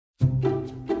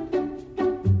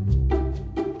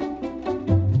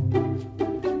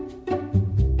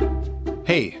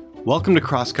Hey, welcome to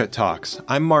Crosscut Talks.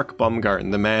 I'm Mark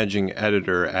Baumgarten, the managing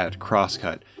editor at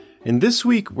Crosscut. And this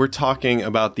week we're talking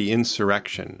about the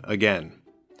insurrection again.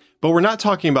 But we're not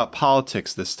talking about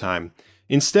politics this time.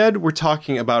 Instead, we're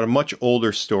talking about a much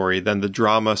older story than the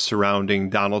drama surrounding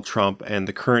Donald Trump and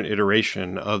the current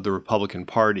iteration of the Republican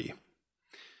Party.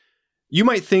 You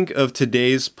might think of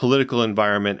today's political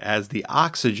environment as the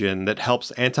oxygen that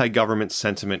helps anti-government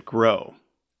sentiment grow.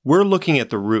 We're looking at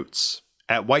the roots,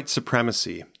 at white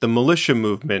supremacy, the militia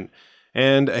movement,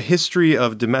 and a history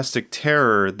of domestic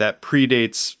terror that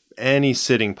predates any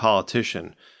sitting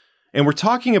politician. And we're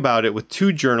talking about it with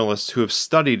two journalists who have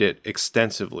studied it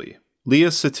extensively, Leah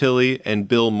Sottile and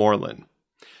Bill Moreland.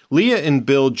 Leah and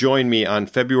Bill joined me on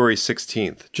February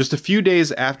 16th, just a few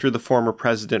days after the former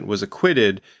president was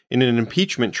acquitted in an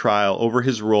impeachment trial over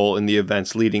his role in the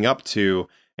events leading up to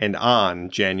and on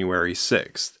January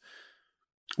 6th.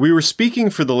 We were speaking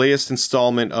for the latest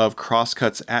installment of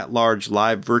Crosscut's at-large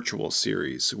live virtual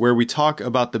series, where we talk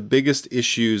about the biggest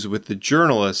issues with the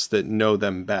journalists that know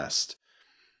them best.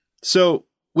 So,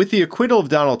 with the acquittal of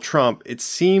Donald Trump, it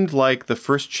seemed like the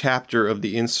first chapter of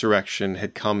the insurrection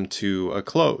had come to a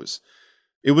close.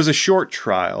 It was a short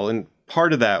trial, and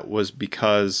part of that was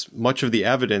because much of the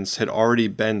evidence had already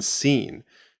been seen,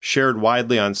 shared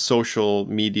widely on social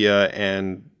media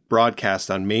and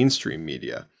broadcast on mainstream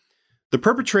media. The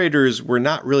perpetrators were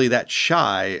not really that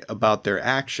shy about their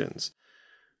actions.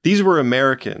 These were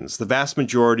Americans. The vast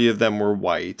majority of them were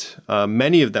white.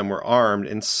 Many of them were armed,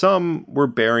 and some were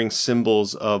bearing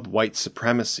symbols of white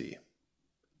supremacy.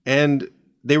 And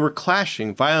they were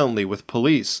clashing violently with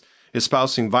police,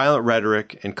 espousing violent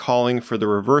rhetoric and calling for the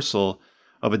reversal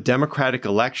of a democratic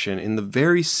election in the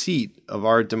very seat of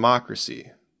our democracy.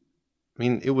 I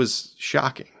mean, it was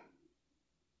shocking.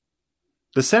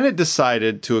 The Senate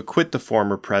decided to acquit the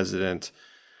former president,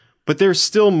 but there's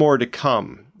still more to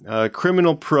come.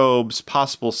 Criminal probes,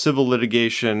 possible civil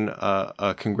litigation,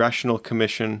 a congressional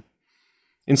commission.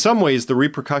 In some ways, the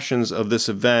repercussions of this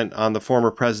event on the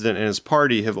former president and his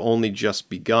party have only just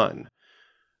begun.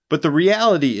 But the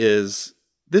reality is,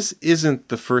 this isn't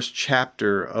the first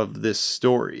chapter of this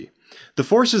story. The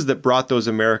forces that brought those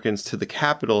Americans to the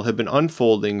Capitol have been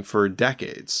unfolding for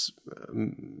decades.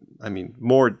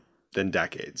 More than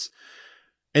decades.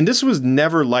 And this was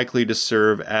never likely to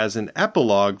serve as an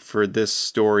epilogue for this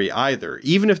story either,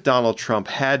 even if Donald Trump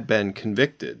had been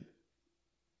convicted.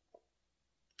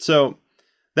 So,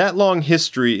 that long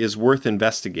history is worth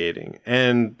investigating,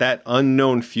 and that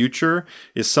unknown future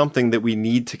is something that we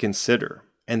need to consider.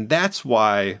 And that's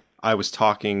why I was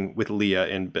talking with Leah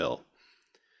and Bill.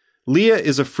 Leah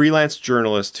is a freelance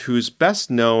journalist who's best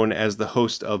known as the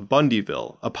host of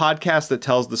Bundyville, a podcast that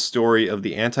tells the story of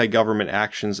the anti-government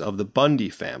actions of the Bundy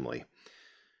family.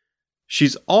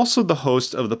 She's also the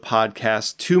host of the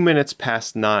podcast 2 Minutes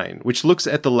Past 9, which looks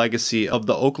at the legacy of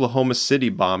the Oklahoma City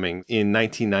bombing in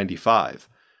 1995.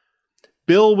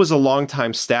 Bill was a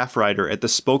longtime staff writer at the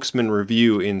Spokesman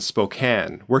Review in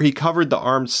Spokane, where he covered the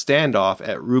armed standoff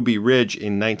at Ruby Ridge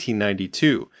in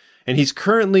 1992. And he's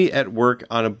currently at work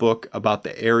on a book about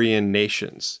the Aryan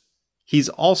nations. He's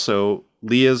also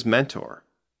Leah's mentor.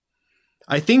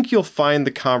 I think you'll find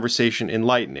the conversation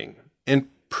enlightening and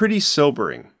pretty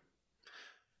sobering.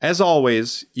 As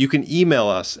always, you can email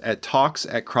us at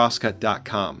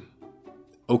talks@crosscut.com.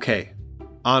 Okay,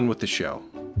 on with the show.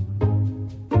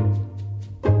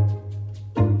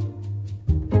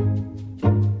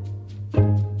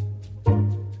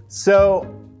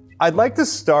 So, I'd like to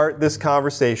start this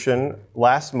conversation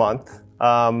last month,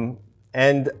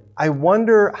 and I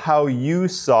wonder how you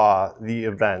saw the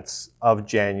events of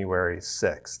January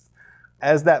 6th.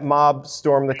 As that mob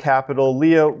stormed the Capitol,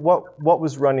 Leah, what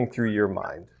was running through your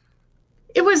mind?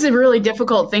 It was a really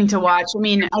difficult thing to watch. I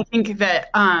mean, I think that,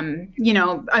 I'm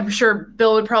sure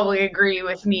Bill would probably agree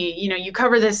with me. You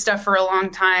cover this stuff for a long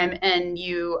time and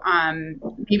you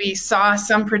maybe saw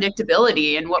some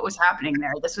predictability in what was happening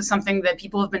there. This was something that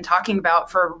people have been talking about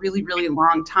for a really, really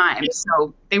long time.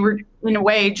 So they were, in a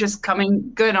way, just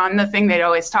coming good on the thing they'd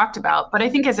always talked about. But I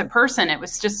think as a person, it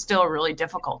was just still really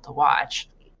difficult to watch.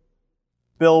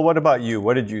 Bill, what about you?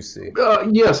 What did you see?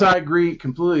 Yes, I agree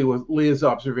completely with Leah's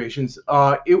observations.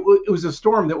 It was a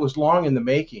storm that was long in the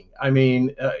making. I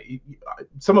mean,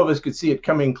 some of us could see it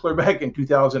coming clear back in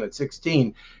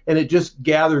 2016, and it just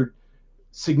gathered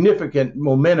significant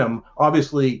momentum,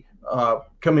 obviously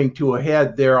coming to a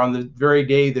head there on the very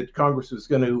day that Congress was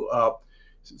going to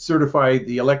certify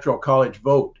the Electoral College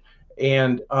vote.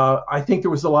 And I think there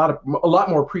was a lot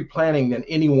more pre-planning than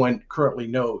anyone currently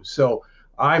knows. So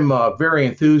I'm very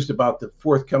enthused about the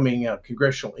forthcoming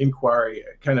congressional inquiry,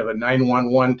 kind of a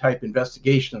 911 type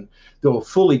investigation that will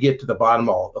fully get to the bottom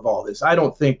of all this. I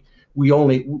don't think we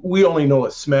only know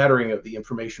a smattering of the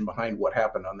information behind what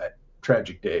happened on that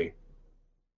tragic day.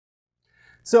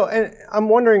 So, and I'm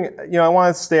wondering, I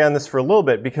want to stay on this for a little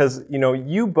bit because,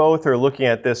 you both are looking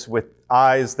at this with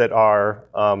eyes that are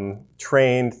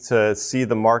trained to see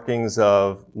the markings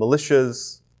of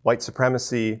militias, white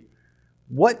supremacy.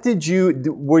 What did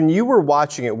when you were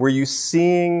watching it, were you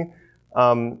seeing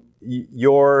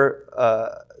your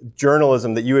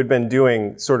journalism that you had been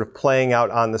doing sort of playing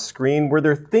out on the screen? Were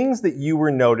there things that you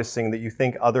were noticing that you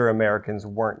think other Americans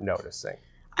weren't noticing?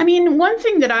 I mean, one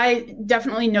thing that I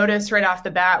definitely noticed right off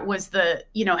the bat was the,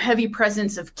 heavy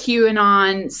presence of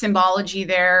QAnon symbology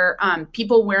there.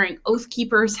 People wearing Oath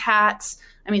Keepers hats.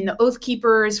 I mean, the Oath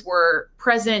Keepers were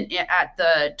present at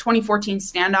the 2014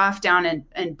 standoff down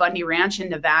in Bundy Ranch in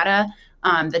Nevada,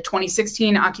 the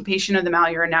 2016 occupation of the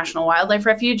Malheur National Wildlife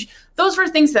Refuge. Those were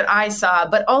things that I saw,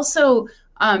 but also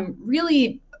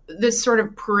really this sort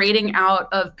of parading out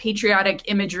of patriotic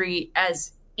imagery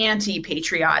as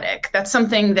anti-patriotic. That's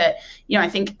something that, I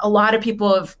think a lot of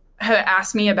people have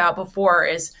asked me about before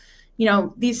is,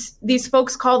 these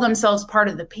folks call themselves part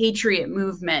of the patriot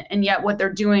movement, and yet what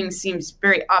they're doing seems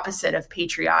very opposite of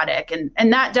patriotic.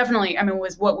 And that definitely,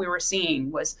 was what we were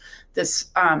seeing was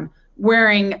this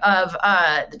wearing of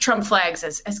the Trump flags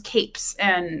as capes,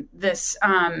 and this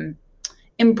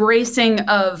embracing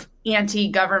of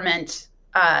anti-government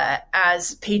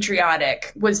as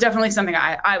patriotic was definitely something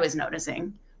I was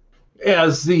noticing.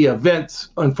 As the events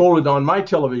unfolded on my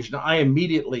television, I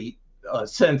immediately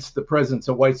sensed the presence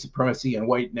of white supremacy and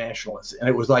white nationalists, and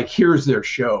it was like, here's their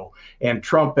show, and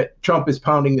Trump is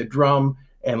pounding the drum,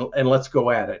 and let's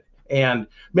go at it. And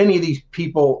many of these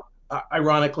people,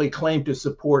 ironically, claim to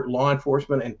support law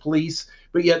enforcement and police,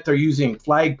 but yet they're using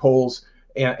flagpoles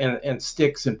and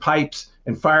sticks and pipes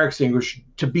and fire extinguishers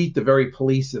to beat the very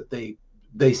police that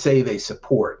they say they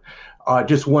support.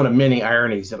 Just one of many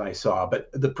ironies that I saw. But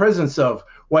the presence of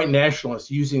white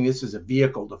nationalists using this as a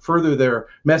vehicle to further their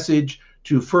message,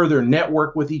 to further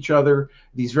network with each other,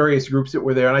 these various groups that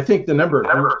were there. And I think the number of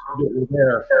groups that were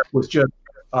there was just,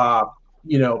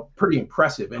 pretty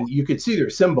impressive. And you could see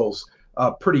their symbols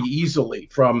pretty easily,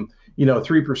 from,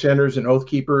 3%ers and Oath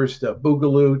Keepers to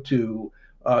Boogaloo to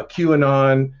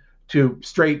QAnon, to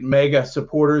straight MAGA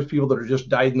supporters, people that are just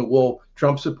dyed-in-the-wool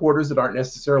Trump supporters that aren't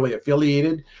necessarily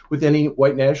affiliated with any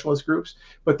white nationalist groups.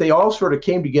 But they all sort of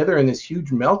came together in this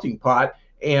huge melting pot,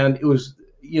 and it was,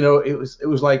 it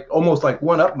was like almost like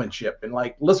one-upmanship, and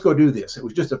like, let's go do this. It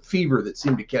was just a fever that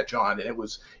seemed to catch on, and it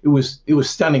was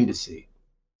stunning to see.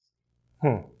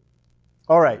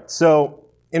 All right. So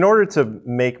in order to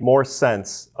make more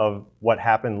sense of what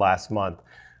happened last month,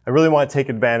 I really want to take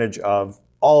advantage of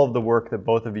all of the work that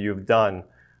both of you have done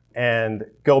and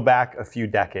go back a few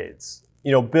decades.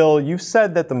 Bill, you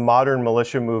said that the modern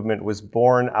militia movement was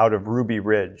born out of Ruby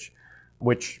Ridge,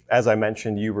 which, as I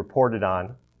mentioned, you reported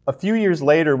on. A few years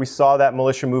later, we saw that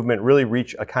militia movement really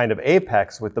reach a kind of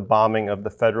apex with the bombing of the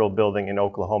federal building in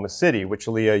Oklahoma City, which,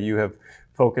 Leah, you have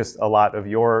focused a lot of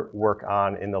your work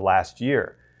on in the last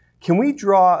year. Can we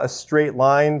draw a straight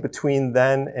line between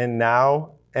then and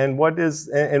now? And what is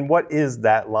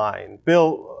that line?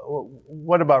 Bill,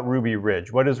 what about Ruby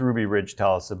Ridge? What does Ruby Ridge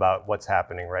tell us about what's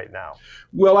happening right now?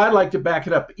 Well, I'd like to back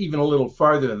it up even a little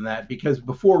farther than that, because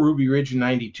before Ruby Ridge in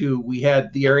 '92, we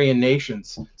had the Aryan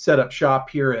Nations set up shop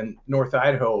here in North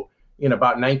Idaho in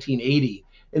about 1980.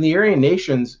 And the Aryan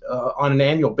Nations, on an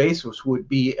annual basis, would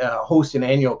be host an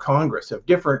annual Congress of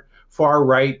different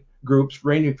far-right groups,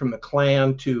 ranging from the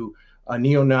Klan to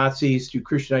neo-Nazis to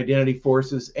Christian identity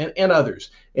forces and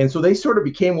others. And so they sort of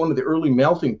became one of the early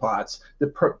melting pots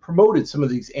that promoted some of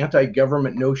these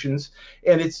anti-government notions.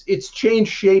 And it's changed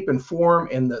shape and form,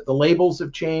 and the labels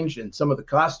have changed, and some of the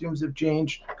costumes have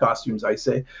changed. Costumes, I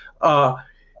say. But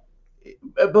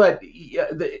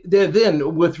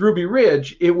then with Ruby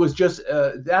Ridge, it was just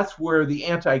that's where the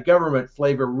anti-government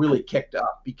flavor really kicked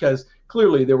up, because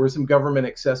clearly there were some government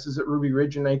excesses at Ruby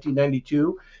Ridge in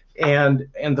 1992. And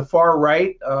the far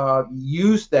right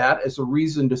used that as a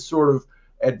reason to sort of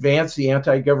advance the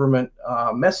anti-government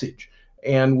message.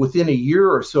 And within a year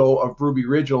or so of Ruby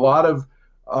Ridge, a lot of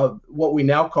what we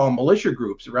now call militia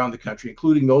groups around the country,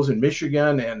 including those in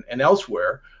Michigan and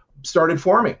elsewhere, started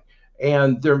forming.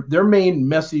 And their main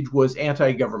message was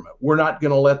anti-government. We're not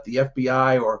going to let the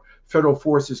FBI or federal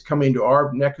forces come into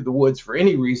our neck of the woods for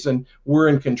any reason. We're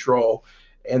in control.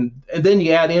 And then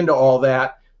you add into all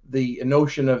that the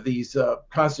notion of these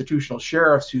constitutional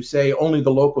sheriffs who say only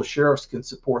the local sheriffs can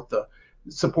support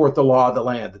support the law of the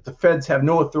land, that the feds have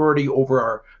no authority over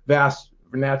our vast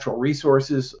natural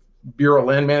resources, Bureau of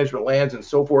Land Management lands and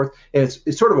so forth. And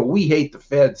it's sort of a we hate the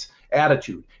feds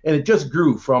attitude. And it just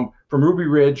grew from Ruby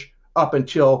Ridge up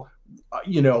until,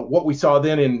 what we saw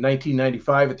then in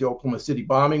 1995 at the Oklahoma City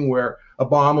bombing, where a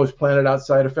bomb was planted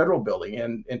outside a federal building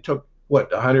and took,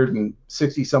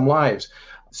 160 some lives.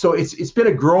 So it's been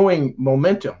a growing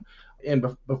momentum. And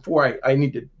before I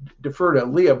need to defer to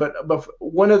Leah, but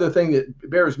one other thing that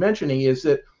bears mentioning is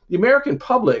that the American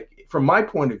public, from my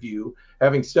point of view,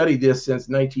 having studied this since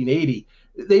 1980,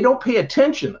 they don't pay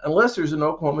attention unless there's an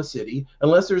Oklahoma City,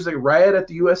 unless there's a riot at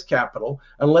the U.S. Capitol,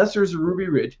 unless there's a Ruby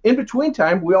Ridge. In between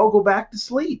time, we all go back to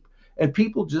sleep, and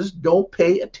people just don't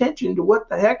pay attention to what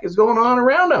the heck is going on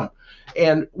around them.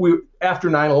 And after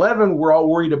 9/11, we're all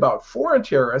worried about foreign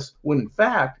terrorists, when in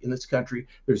fact, in this country,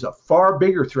 there's a far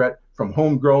bigger threat from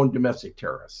homegrown domestic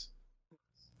terrorists.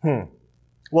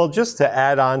 Well, just to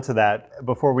add on to that,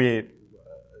 before we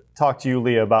talk to you,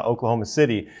 Leah, about Oklahoma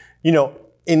City,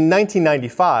 in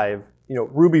 1995,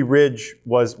 Ruby Ridge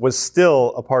was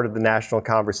still a part of the national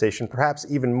conversation, perhaps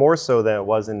even more so than it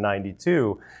was in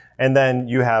 92. And then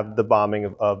you have the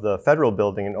bombing of the federal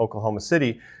building in Oklahoma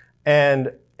City.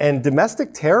 And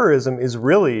domestic terrorism is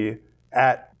really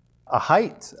at a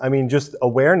height. I mean, just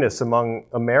awareness among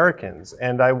Americans.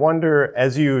 And I wonder,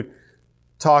 as you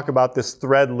talk about this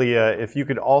thread, Leah, if you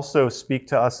could also speak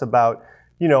to us about,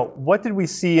 what did we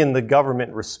see in the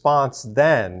government response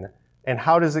then, and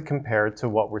how does it compare to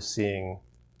what we're seeing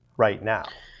right now?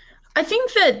 I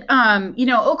think that,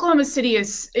 Oklahoma City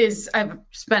is I've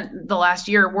spent the last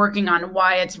year working on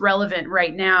why it's relevant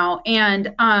right now.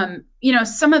 And,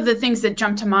 some of the things that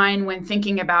jump to mind when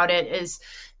thinking about it is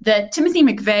that Timothy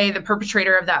McVeigh, the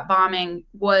perpetrator of that bombing,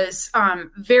 was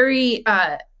very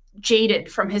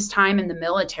jaded from his time in the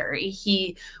military.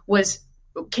 He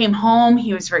came home,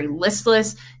 he was very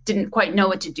listless, didn't quite know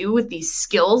what to do with these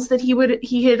skills that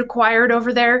he had acquired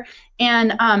over there.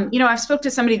 And I spoke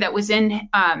to somebody that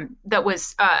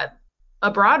was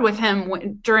abroad with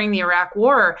him during the Iraq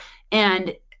War,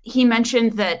 and he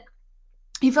mentioned that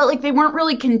he felt like they weren't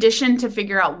really conditioned to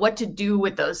figure out what to do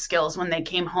with those skills when they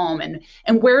came home,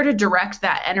 and where to direct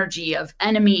that energy of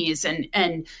enemies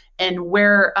and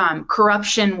where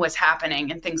corruption was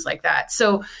happening and things like that.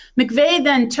 So McVeigh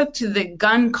then took to the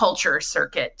gun culture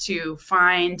circuit to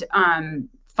find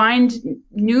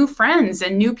new friends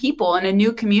and new people in a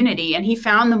new community, and he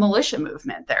found the militia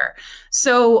movement there.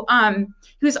 So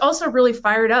he was also really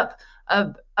fired up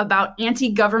about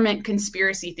anti-government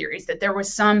conspiracy theories, that there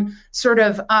was some sort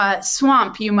of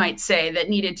swamp, you might say, that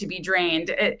needed to be drained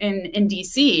in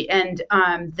DC, and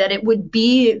that it would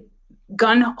be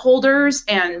gun holders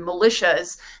and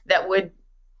militias that would,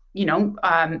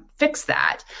 fix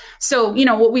that. So,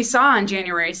 what we saw on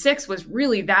January 6th was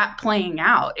really that playing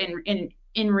out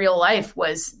in real life,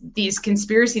 was these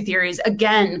conspiracy theories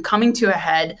again coming to a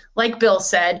head. Like Bill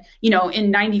said,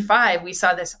 in 95, we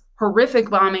saw this horrific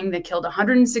bombing that killed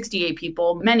 168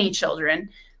 people, many children,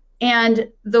 and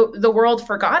the world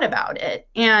forgot about it.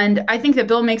 And I think that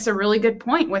Bill makes a really good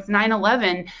point with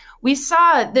 9/11. We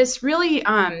saw this really,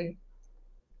 I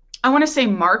want to say,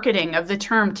 marketing of the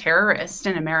term terrorist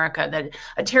in America, that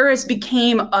a terrorist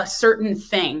became a certain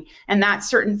thing, and that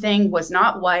certain thing was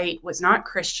not white, was not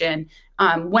Christian,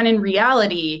 when in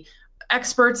reality,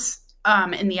 experts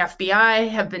in the FBI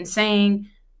have been saying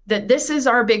that this is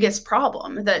our biggest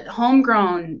problem, that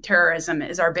homegrown terrorism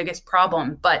is our biggest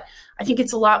problem. But I think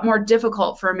it's a lot more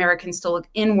difficult for Americans to look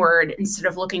inward instead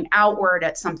of looking outward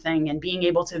at something and being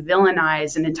able to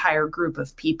villainize an entire group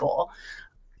of people.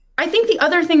 I think the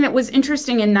other thing that was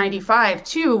interesting in 95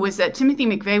 too was that Timothy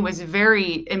McVeigh was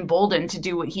very emboldened to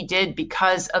do what he did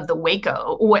because of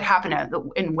what happened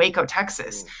in Waco,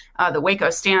 Texas, the Waco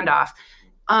standoff.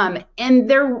 And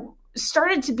there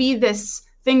started to be this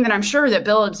thing that I'm sure that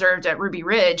Bill observed at Ruby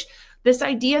Ridge, this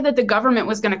idea that the government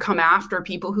was going to come after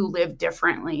people who live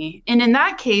differently. And in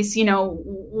that case,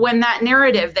 when that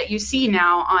narrative that you see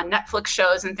now on Netflix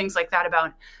shows and things like that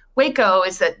about Waco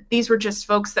is that these were just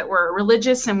folks that were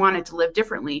religious and wanted to live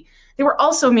differently, they were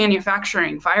also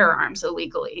manufacturing firearms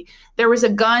illegally. There was a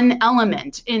gun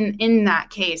element in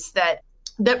that case that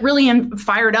really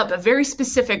fired up a very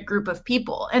specific group of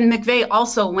people. And McVeigh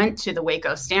also went to the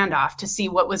Waco standoff to see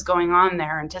what was going on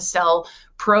there and to sell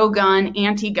pro-gun,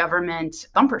 anti-government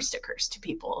bumper stickers to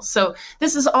people. So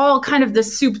this is all kind of the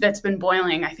soup that's been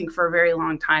boiling, I think, for a very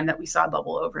long time that we saw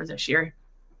bubble over this year.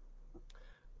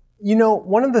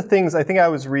 One of the things, I think I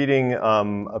was reading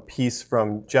a piece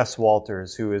from Jess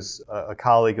Walters, who is a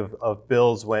colleague of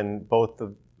Bill's when both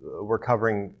were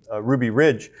covering Ruby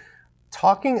Ridge.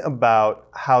 talking about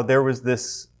how there was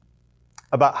this,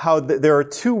 about how there are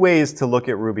two ways to look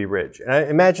at Ruby Ridge. And I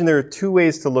imagine there are two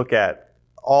ways to look at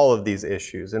all of these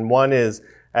issues. And one is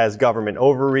as government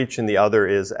overreach, and the other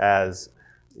is as,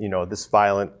 this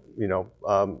violent,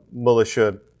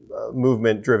 militia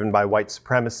movement driven by white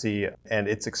supremacy and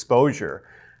its exposure.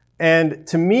 And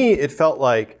to me, it felt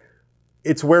like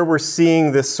it's where we're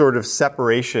seeing this sort of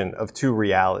separation of two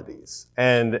realities.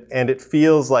 And it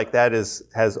feels like that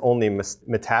has only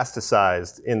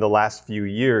metastasized in the last few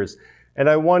years. And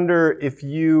I wonder if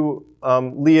you,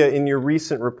 Leah, in your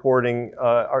recent reporting,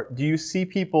 do you see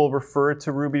people refer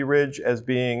to Ruby Ridge as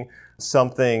being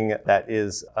something that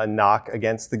is a knock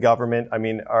against the government? I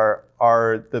mean,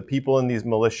 are the people in these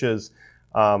militias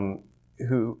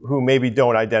who maybe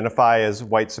don't identify as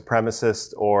white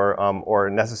supremacists or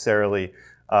necessarily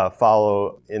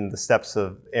follow in the steps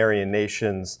of Aryan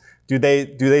nations, do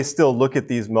they still look at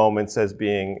these moments as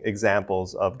being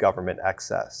examples of government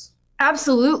excess?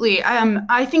 Absolutely.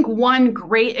 I think one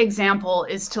great example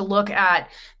is to look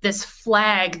at this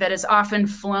flag that is often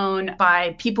flown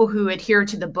by people who adhere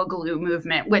to the Boogaloo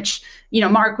movement, which,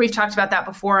 Mark, we've talked about that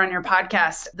before on your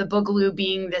podcast, the Boogaloo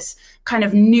being this kind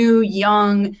of new,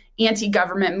 young,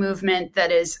 anti-government movement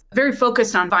that is very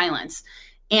focused on violence.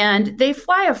 And they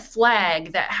fly a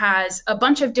flag that has a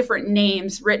bunch of different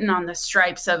names written on the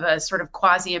stripes of a sort of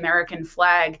quasi-American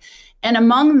flag. And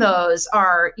among those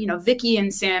are, Vicki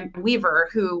and Sam Weaver,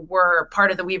 who were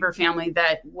part of the Weaver family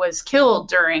that was killed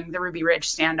during the Ruby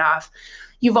Ridge standoff.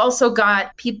 You've also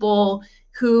got people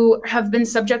who have been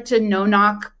subject to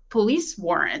no-knock police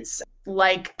warrants,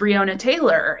 like Breonna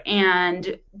Taylor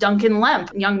and Duncan Lemp,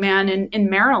 young man in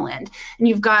Maryland. And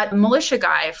you've got a militia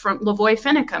guy from Lavoy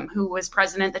Finicum, who was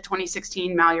president of the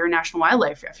 2016 Malheur National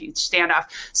Wildlife Refuge standoff.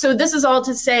 So this is all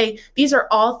to say, these are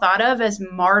all thought of as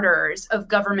martyrs of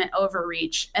government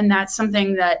overreach. And that's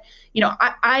something that,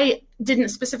 I didn't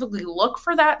specifically look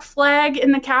for that flag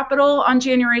in the Capitol on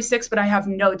January 6th, but I have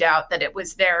no doubt that it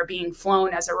was there being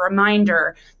flown as a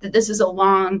reminder that this is a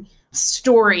long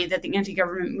story that the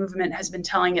anti-government movement has been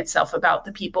telling itself about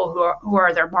the people who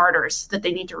are their martyrs that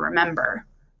they need to remember.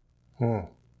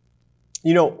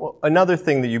 Another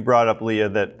thing that you brought up, Leah,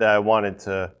 that I wanted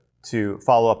to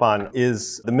follow up on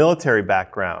is the military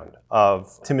background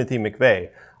of Timothy McVeigh.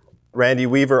 Randy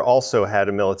Weaver also had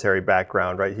a military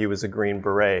background, right? He was a Green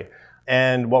Beret.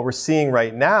 And what we're seeing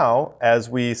right now, as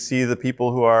we see the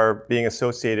people who are being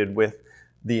associated with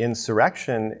the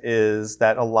insurrection, is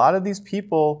that a lot of these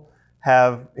people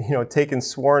have, taken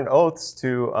sworn oaths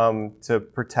to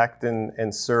protect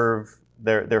and serve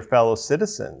their fellow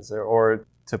citizens, or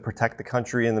to protect the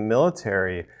country in the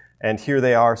military. And here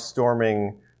they are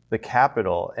storming the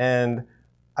Capitol. And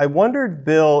I wondered,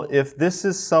 Bill, if this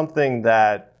is something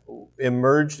that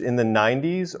emerged in the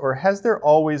 90s, or has there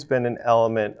always been an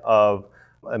element of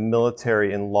a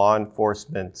military and law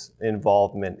enforcement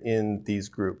involvement in these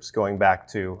groups, going back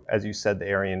to, as you said, the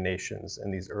Aryan nations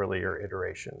and these earlier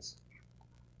iterations?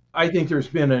 I think there's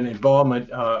been an involvement,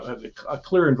 a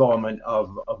clear involvement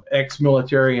of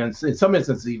ex-military and in some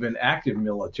instances even active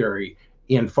military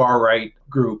in far-right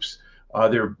groups.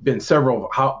 There have been several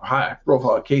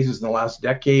high-profile cases in the last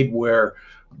decade where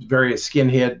various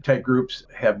skinhead type groups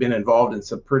have been involved in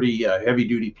some pretty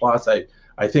heavy-duty plots.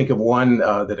 I think of one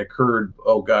that occurred,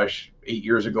 8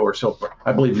 years ago or so,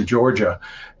 I believe in Georgia.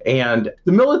 And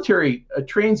the military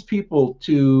trains people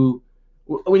to,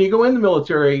 when you go in the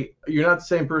military, you're not the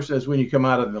same person as when you come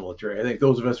out of the military. I think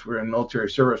those of us who are in military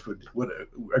service would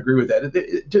agree with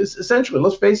that. Just essentially,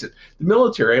 let's face it, the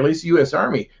military, at least the U.S.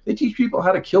 Army, they teach people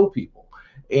how to kill people.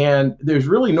 And there's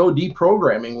really no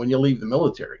deprogramming when you leave the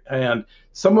military. And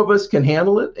some of us can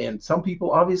handle it, and some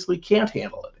people obviously can't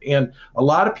handle it. And a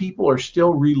lot of people are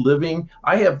still reliving.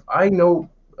 I know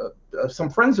some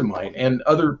friends of mine and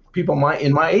other people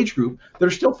in my age group that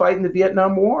are still fighting the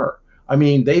Vietnam War. I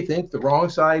mean, they think the wrong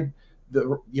side,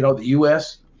 the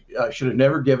U.S. Should have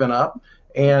never given up.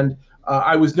 And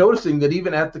I was noticing that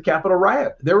even at the Capitol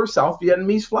riot, there were South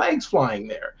Vietnamese flags flying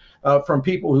there from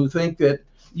people who think that,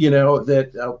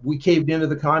 that we caved into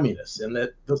the communists and that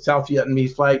the South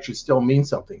Vietnamese flag should still mean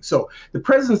something. So the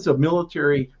presence of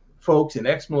military folks and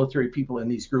ex-military people in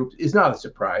these groups is not a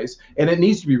surprise, and it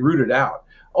needs to be rooted out.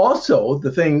 Also,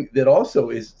 the thing that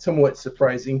also is somewhat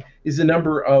surprising is the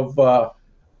number of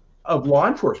of law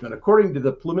enforcement. According to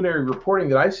the preliminary reporting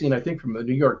that I've seen, I think from the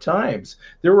New York Times,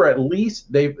 there were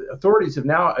authorities have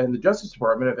now, and the Justice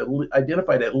Department have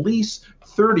identified at least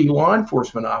 30 law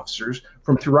enforcement officers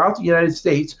from throughout the United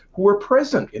States who were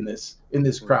present in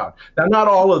this crowd. Now, not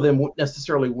all of them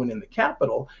necessarily went in the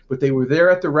Capitol, but they were there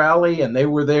at the rally, and they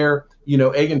were there,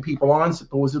 egging people on,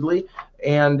 supposedly.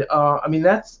 And I mean,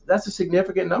 that's a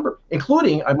significant number,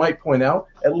 including, I might point out,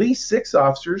 at least 6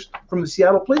 officers from the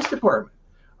Seattle Police Department.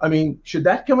 I mean, should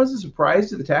that come as a surprise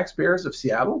to the taxpayers of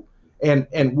Seattle?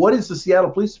 And what is the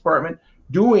Seattle Police Department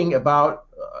doing about,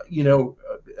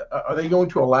 are they going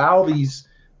to allow these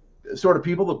sort of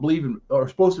people that believe in, are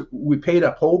supposed to we pay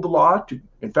to uphold the law to,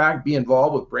 in fact, be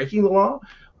involved with breaking the law?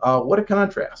 What a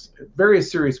contrast.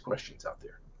 Various serious questions out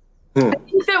there. I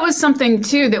think that was something,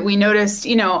 too, that we noticed.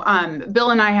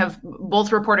 Bill and I have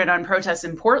both reported on protests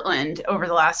in Portland over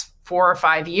the last 4 or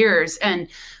 5 years. And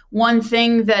one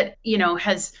thing that,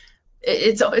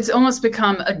 it's almost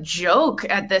become a joke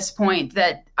at this point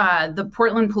that the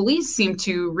Portland police seem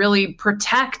to really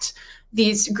protect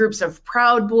these groups of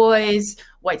Proud Boys,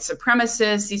 white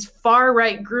supremacists, these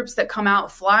far-right groups that come out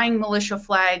flying militia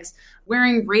flags,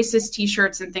 wearing racist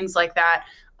T-shirts and things like that,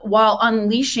 while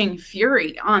unleashing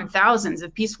fury on thousands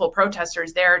of peaceful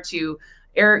protesters there to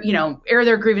air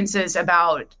their grievances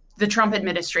about the Trump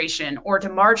administration or to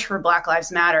march for Black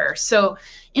Lives Matter. So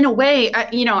in a way,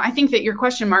 I think that your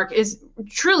question, Mark, is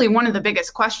truly one of the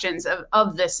biggest questions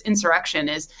of this insurrection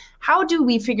is how do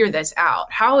we figure this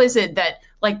out? How is it that,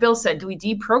 like Bill said, do we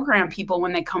deprogram people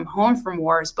when they come home from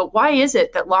wars? But why is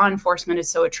it that law enforcement is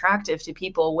so attractive to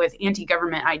people with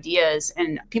anti-government ideas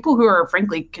and people who are,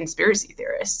 frankly, conspiracy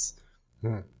theorists?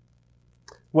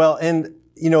 Well, and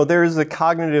there's a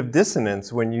cognitive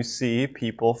dissonance when you see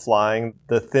people flying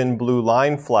the thin blue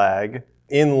line flag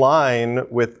in line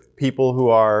with people who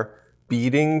are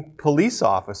beating police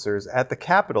officers at the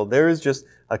Capitol. There is just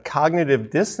a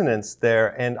cognitive dissonance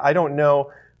there, and I don't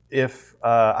know if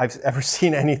I've ever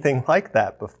seen anything like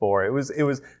that before. It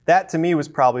was that to me was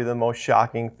probably the most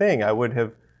shocking thing.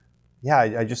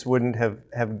 I just wouldn't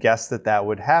have guessed that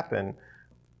would happen.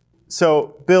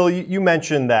 So, Bill, you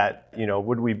mentioned that,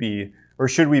 would we be, or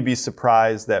should we be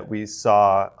surprised that we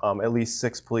saw at least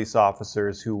 6 police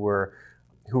officers who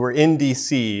were in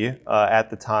D.C. At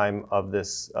the time of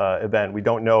this event? We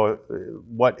don't know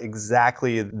what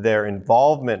exactly their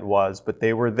involvement was, but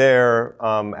they were there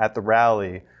at the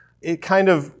rally. It kind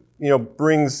of,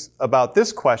 brings about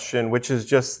this question, which is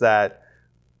just that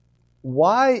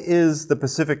why is the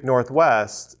Pacific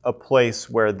Northwest a place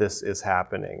where this is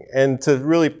happening? And to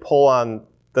really pull on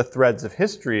the threads of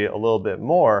history a little bit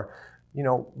more,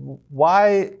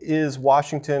 why is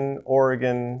Washington,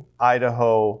 Oregon,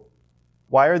 Idaho,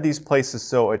 why are these places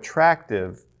so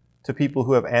attractive to people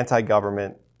who have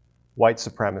anti-government, white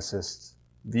supremacist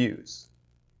views?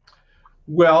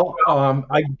 Well,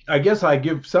 I guess I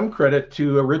give some credit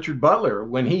to Richard Butler.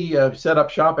 When he set up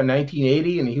shop in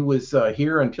 1980 and he was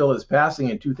here until his passing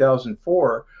in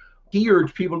 2004, he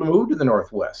urged people to move to the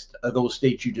Northwest, those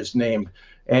states you just named.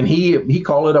 And he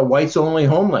called it a whites-only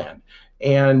homeland.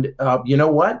 And you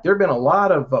know what? There have been a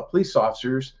lot of police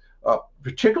officers,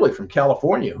 particularly from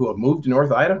California, who have moved to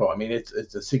North Idaho. I mean,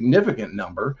 it's a significant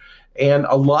number. And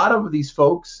a lot of these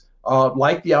folks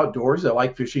like the outdoors, they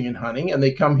like fishing and hunting, and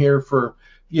they come here for,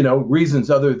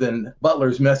 reasons other than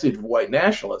Butler's message of white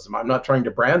nationalism. I'm not trying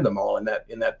to brand them all in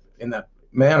that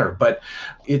manner, but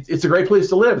it's a great place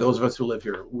to live. Those of us who live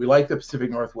here, we like the Pacific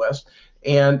Northwest,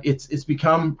 and it's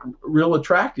become real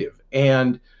attractive.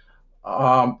 And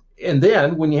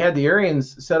then when you had the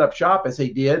Aryans set up shop as they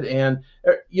did, and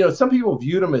some people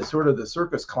viewed them as sort of the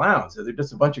circus clowns. They're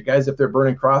just a bunch of guys up there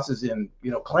burning crosses in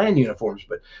Klan uniforms.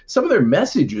 But some of their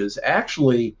messages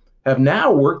actually have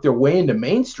now worked their way into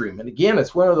mainstream. And again,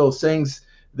 it's one of those things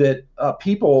that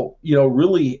people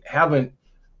really haven't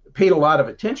paid a lot of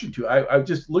attention to. I was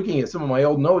just looking at some of my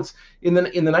old notes in the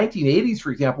 1980s,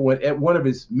 for example, when at one of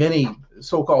his many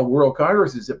so-called World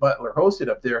Congresses that Butler hosted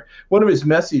up there, one of his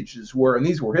messages were, and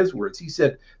these were his words, he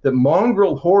said that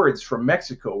mongrel hordes from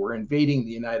Mexico were invading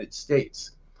the United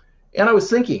States. And I was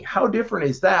thinking, how different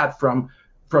is that from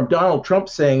Donald Trump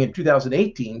saying in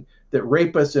 2018 that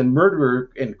rapists and murderers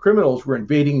and criminals were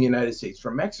invading the United States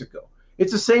from Mexico?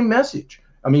 It's the same message.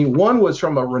 I mean, one was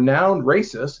from a renowned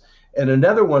racist, and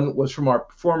another one was from our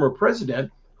former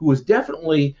president, who was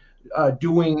definitely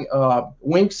doing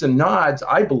winks and nods,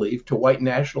 I believe, to white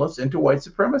nationalists and to white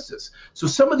supremacists. So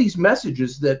some of these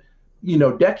messages that,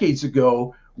 decades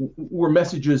ago were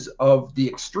messages of the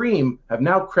extreme have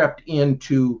now crept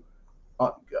into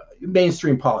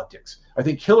mainstream politics. I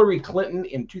think Hillary Clinton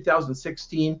in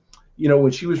 2016,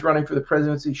 when she was running for the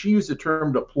presidency, she used the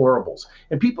term deplorables.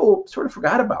 And people sort of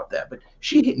forgot about that, but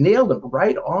she nailed them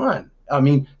right on. I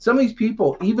mean, some of these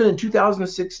people, even in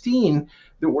 2016,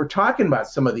 that were talking about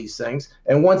some of these things.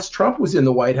 And once Trump was in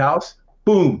the White House,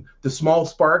 boom, the small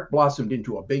spark blossomed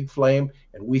into a big flame.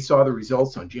 And we saw the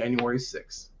results on January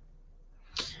 6th.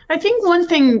 I think one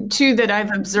thing, too, that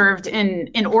I've observed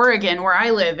in Oregon, where I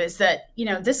live, is that,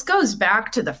 this goes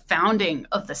back to the founding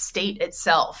of the state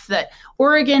itself, that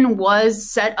Oregon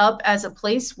was set up as a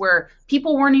place where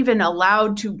people weren't even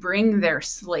allowed to bring their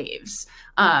slaves.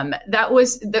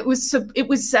 It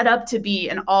was set up to be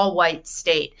an all-white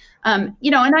state. And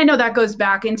I know that goes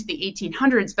back into the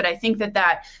 1800s, but I think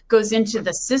that goes into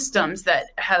the systems that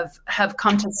have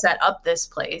come to set up this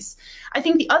place. I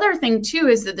think the other thing, too,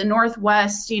 is that the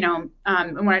Northwest, and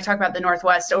when I talk about the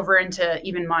Northwest over into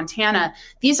even Montana,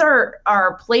 these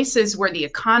are places where the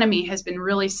economy has been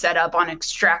really set up on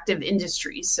extractive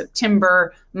industries, so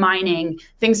timber, mining,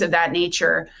 things of that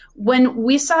nature. When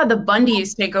we saw the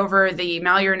Bundys take over the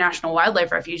Malheur National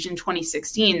Wildlife Refuge in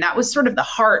 2016, that was sort of the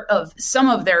heart of some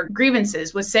of their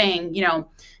grievances, was saying,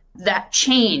 that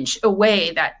change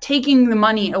away, that taking the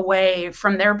money away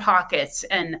from their pockets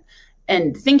and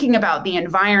thinking about the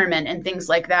environment and things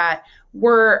like that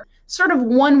were sort of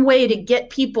one way to get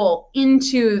people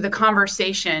into the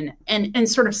conversation and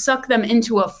sort of suck them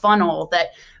into a funnel that,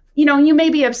 you may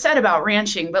be upset about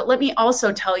ranching, but let me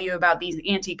also tell you about these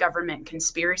anti-government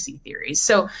conspiracy theories.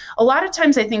 So a lot of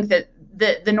times I think that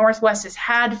the Northwest has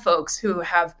had folks who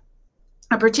have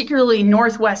a particularly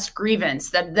Northwest grievance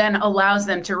that then allows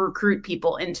them to recruit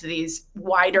people into these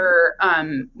wider,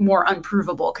 more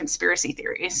unprovable conspiracy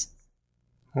theories.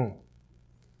 Do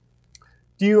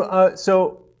you,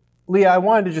 so Leah, I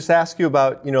wanted to just ask you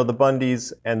about, the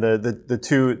Bundys and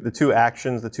the two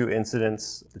actions, the two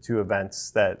incidents, the two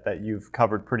events that you've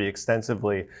covered pretty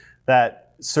extensively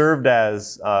that served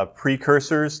as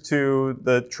precursors to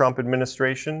the Trump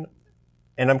administration.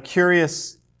 And I'm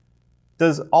curious,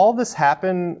 does all this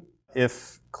happen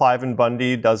if Cliven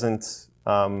Bundy doesn't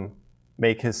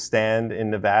make his stand in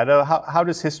Nevada? How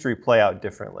does history play out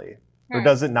differently? Or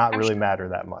does it not really matter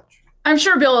that much? I'm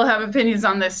sure Bill will have opinions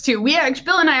on this too.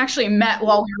 Bill and I actually met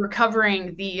while we were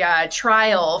covering the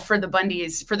trial for the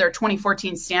Bundys for their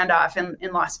 2014 standoff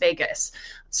in Las Vegas.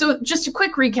 So just a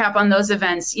quick recap on those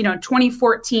events.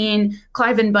 2014,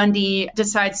 Cliven Bundy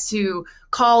decides to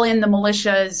call in the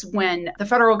militias when the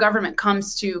federal government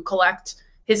comes to collect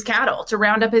his cattle, to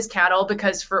round up his cattle,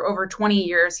 because for over 20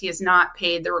 years, he has not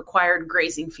paid the required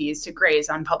grazing fees to graze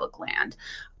on public land.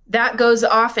 That goes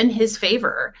off in his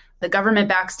favor. The government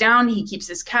backs down. He keeps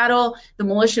his cattle. The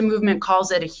militia movement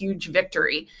calls it a huge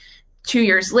victory. 2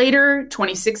 years later,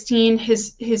 2016,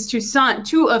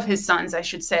 two of his sons, I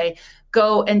should say,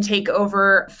 go and take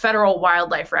over Federal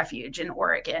Wildlife Refuge in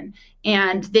Oregon.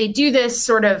 And they do this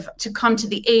sort of to come to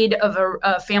the aid of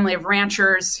a family of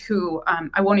ranchers who,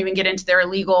 I won't even get into their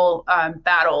legal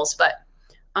battles, but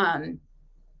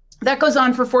that goes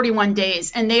on for 41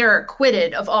 days, and they are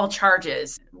acquitted of all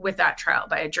charges with that trial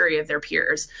by a jury of their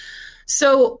peers.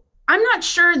 So I'm not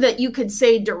sure that you could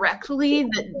say directly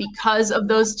that because of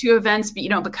those two events,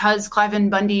 but, because Cliven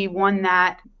Bundy won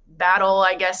that battle,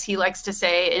 I guess he likes to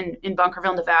say, in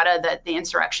Bunkerville, Nevada, that the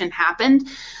insurrection happened.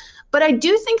 But I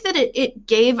do think that it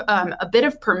gave a bit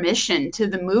of permission to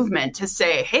the movement to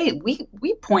say, hey,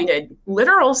 we pointed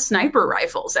literal sniper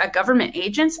rifles at government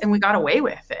agents and we got away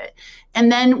with it.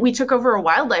 And then we took over a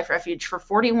wildlife refuge for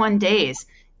 41 days.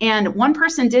 And one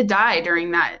person did die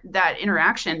during that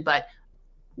interaction, but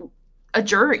a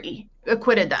jury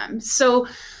acquitted them. So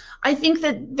I think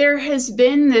that there has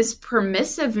been this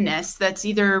permissiveness that's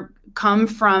either come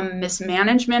from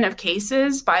mismanagement of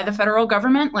cases by the federal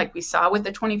government, like we saw with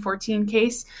the 2014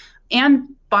 case, and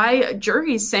by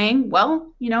juries saying,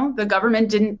 well, the government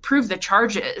didn't prove the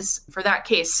charges for that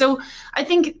case. So I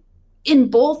think in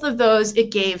both of those,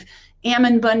 it gave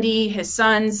Ammon Bundy, his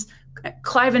sons,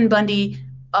 Cliven Bundy,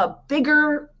 a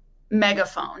bigger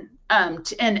megaphone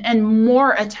and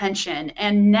more attention.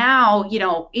 And now,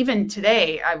 even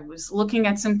today, I was looking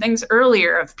at some things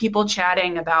earlier of people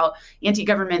chatting about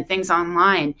anti-government things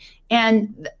online.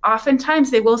 And oftentimes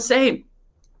they will say,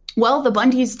 well, the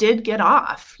Bundys did get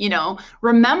off.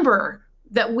 Remember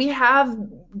that we have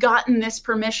gotten this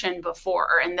permission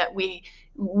before, and that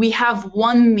we have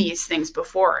won these things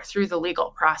before through the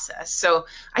legal process. So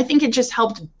I think it just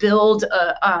helped build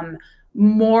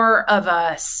more of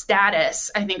a status,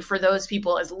 I think, for those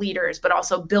people as leaders, but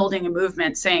also building a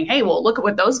movement saying, hey, well, look at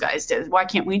what those guys did. Why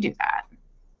can't we do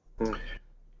that?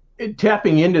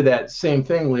 Tapping into that same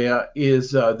thing, Leah,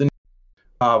 is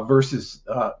versus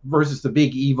the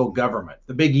big evil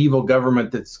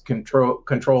government that's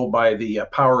controlled by the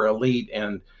power elite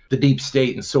and the deep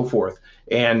state and so forth.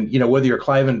 And whether you're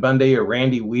Cliven Bundy or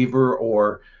Randy Weaver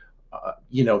or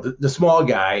the small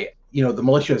guy, the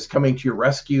militia is coming to your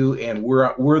rescue, and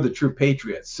we're the true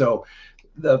patriots. So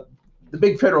the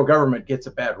big federal government gets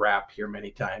a bad rap here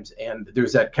many times, and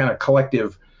there's that kind of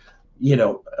collective,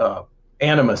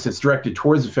 animus that's directed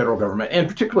towards the federal government. And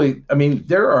particularly, I mean,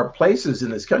 there are places in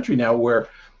this country now where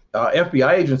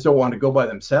FBI agents don't want to go by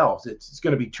themselves. It's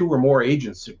going to be 2 or more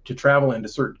agents to travel into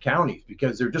certain counties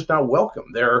because they're just not welcome.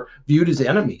 They're viewed as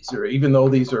enemies, or even though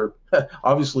these are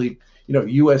obviously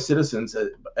U.S. citizens.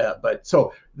 But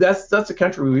so that's the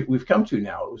country we've come to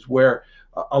now. It was where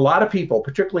a lot of people,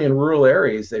 particularly in rural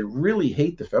areas, they really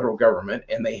hate the federal government,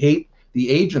 and they hate the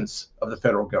agents of the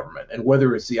federal government. And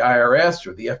whether it's the IRS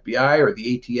or the FBI or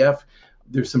the ATF,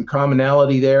 there's some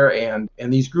commonality there, and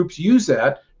these groups use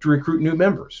that to recruit new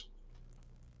members.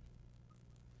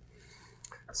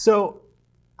 So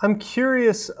I'm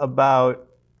curious about,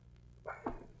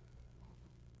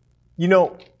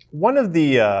 one of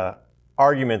the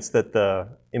arguments that the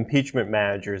impeachment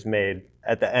managers made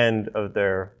at the end of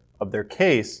their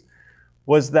case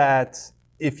was that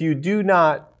if you do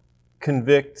not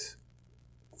convict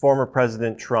former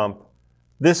President Trump,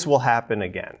 this will happen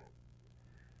again.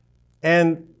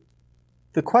 And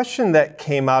the question that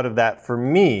came out of that for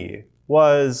me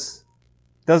was,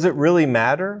 does it really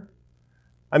matter?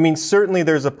 I mean, certainly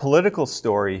there's a political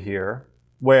story here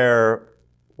where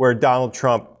Donald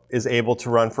Trump is able to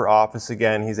run for office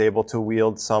again. He's able to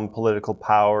wield some political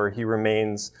power. He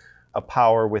remains a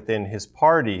power within his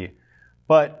party.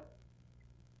 But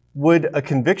would a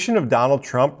conviction of Donald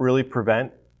Trump really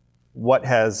prevent what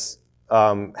has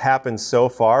happened so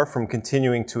far from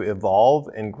continuing to evolve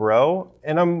and grow?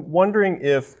 And I'm wondering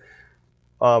if,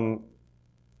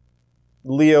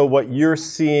 Leo, what you're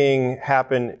seeing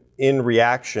happen in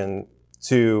reaction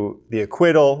to the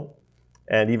acquittal,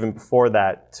 and even before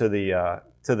that to the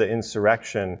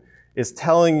insurrection, is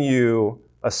telling you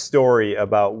a story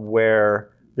about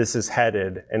where this is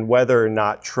headed and whether or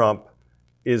not Trump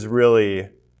is really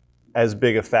as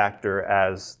big a factor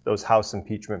as those House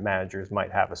impeachment managers might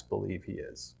have us believe he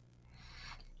is.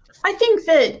 I think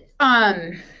that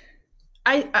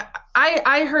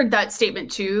I heard that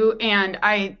statement too, and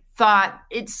I thought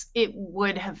it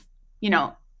would have,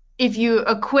 if you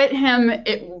acquit him,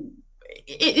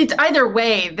 it's either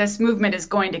way, this movement is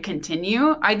going to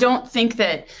continue. I don't think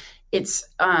that it's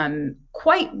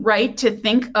quite right to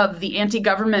think of the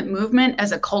anti-government movement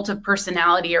as a cult of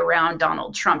personality around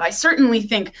Donald Trump. I certainly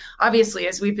think, obviously,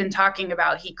 as we've been talking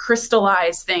about, he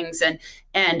crystallized things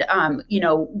and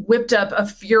whipped up a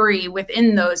fury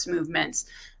within those movements.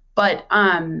 But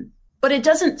it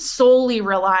doesn't solely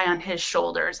rely on his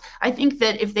shoulders. I think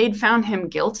that if they'd found him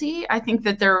guilty, I think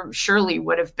that there surely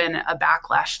would have been a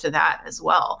backlash to that as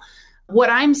well. What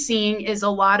I'm seeing is a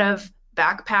lot of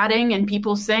backpatting and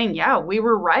people saying, yeah, we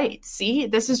were right. See,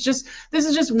 this is just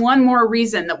one more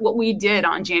reason that what we did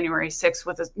on January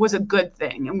 6th was a good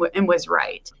thing and was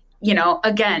right.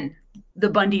 Again, the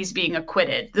Bundys being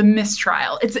acquitted, the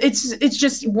mistrial. It's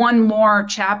just one more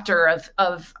chapter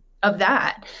of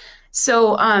that.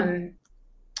 So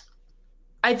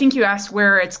I think you asked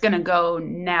where it's going to go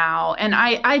now. And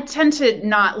I tend to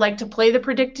not like to play the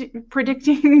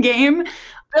predicting game.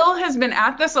 Bill has been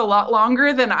at this a lot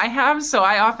longer than I have. So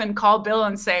I often call Bill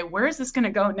and say, where is this going to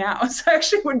go now? So I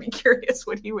actually would be curious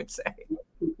what he would say.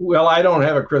 Well, I don't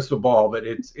have a crystal ball, but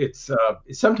it's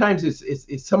sometimes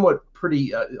it's somewhat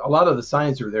pretty. A lot of the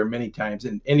signs are there many times,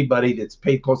 and anybody that's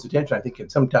paid close attention, I think, can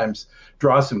sometimes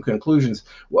draw some conclusions.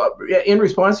 Well, in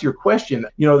response to your question,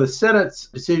 the Senate's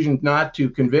decision not to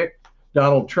convict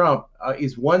Donald Trump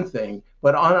is one thing,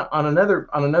 but on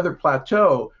another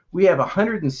plateau, we have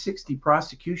 160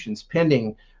 prosecutions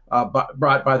pending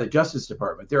brought by the Justice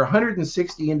Department. There are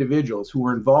 160 individuals who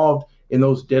were involved in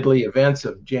those deadly events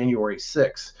of January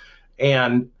 6th.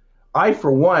 And I,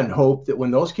 for one, hope that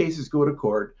when those cases go to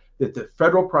court, that the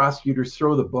federal prosecutors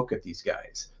throw the book at these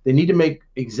guys. They need to make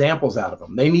examples out of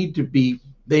them. They need to be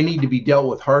dealt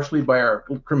with harshly by our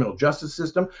criminal justice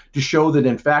system to show that,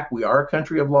 in fact, we are a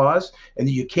country of laws, and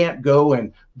that you can't go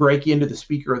and break into the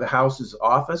Speaker of the House's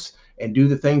office and do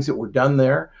the things that were done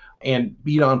there and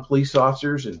beat on police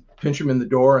officers and pinch them in the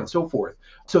door and so forth.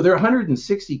 So there are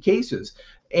 160 cases.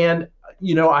 And,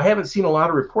 I haven't seen a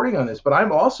lot of reporting on this, but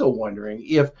I'm also wondering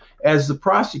if, as the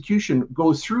prosecution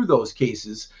goes through those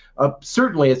cases,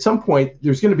 certainly at some point,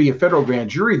 there's going to be a federal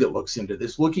grand jury that looks into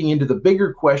this, looking into the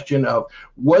bigger question of,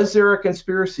 was there a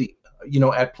conspiracy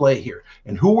at play here.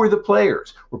 And who were the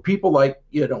players? Were people like,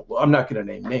 I'm not going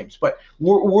to name names, but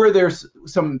were there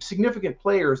some significant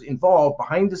players involved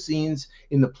behind the scenes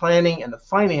in the planning and the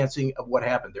financing of what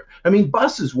happened there? I mean,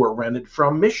 buses were rented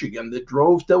from Michigan that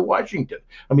drove to Washington.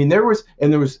 I mean, there was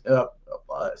a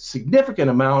significant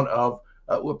amount of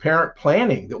apparent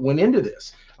planning that went into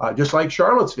this. Just like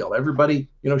Charlottesville, everybody,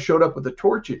 showed up with a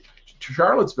torch at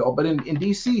Charlottesville, but in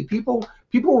DC, people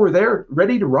were there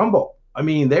ready to rumble. I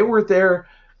mean, they were there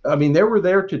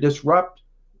to disrupt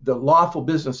the lawful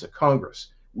business of Congress.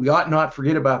 We ought not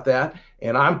forget about that.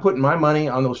 And I'm putting my money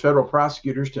on those federal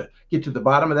prosecutors to get to the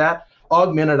bottom of that,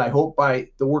 augmented, I hope, by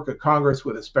the work of Congress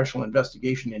with a special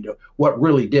investigation into what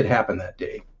really did happen that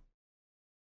day.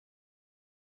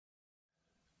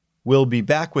 We'll be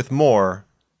back with more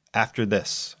after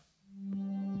this.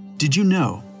 Did you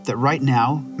know that right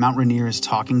now Mount Rainier is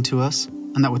talking to us,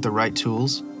 and that with the right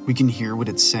tools, we can hear what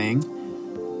it's saying?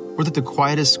 Or that the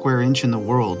quietest square inch in the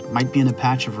world might be in a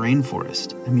patch of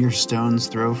rainforest, a mere stone's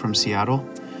throw from Seattle?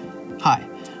 Hi,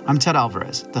 I'm Ted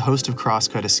Alvarez, the host of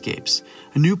Crosscut Escapes,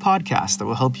 a new podcast that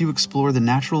will help you explore the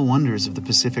natural wonders of the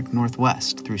Pacific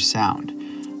Northwest through sound.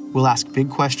 We'll ask big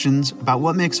questions about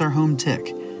what makes our home tick,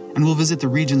 and we'll visit the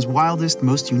region's wildest,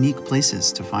 most unique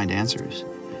places to find answers.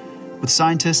 With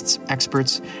scientists,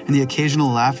 experts, and the occasional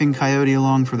laughing coyote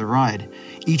along for the ride,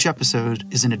 each episode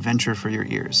is an adventure for your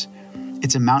ears.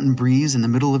 It's a mountain breeze in the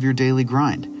middle of your daily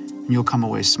grind, and you'll come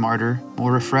away smarter,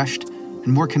 more refreshed,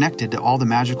 and more connected to all the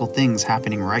magical things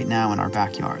happening right now in our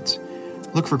backyards.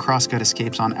 Look for Crosscut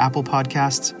Escapes on Apple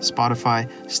Podcasts, Spotify,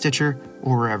 Stitcher,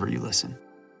 or wherever you listen.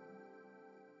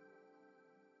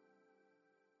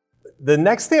 The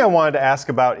next thing I wanted to ask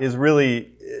about is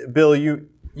really, Bill, you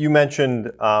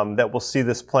mentioned that we'll see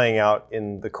this playing out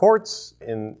in the courts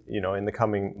in the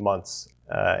coming months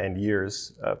and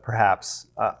years, perhaps.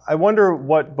 I wonder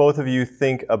what both of you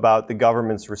think about the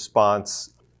government's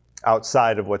response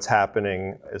outside of what's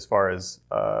happening as far as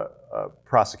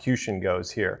prosecution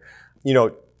goes here.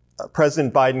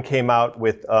 President Biden came out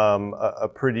with a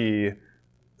pretty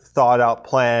thought-out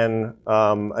plan,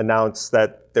 announced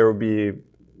that there would be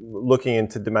looking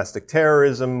into domestic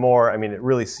terrorism more. I mean, it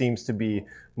really seems to be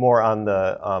more on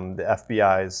the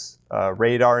FBI's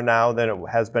radar now than it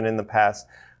has been in the past.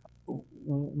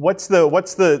 What's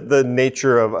the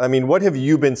nature of? I mean, what have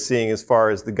you been seeing as far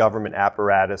as the government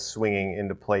apparatus swinging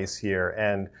into place here?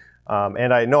 And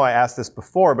I know I asked this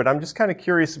before, but I'm just kind of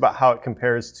curious about how it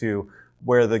compares to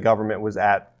where the government was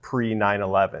at pre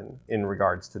 9/11 in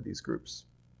regards to these groups.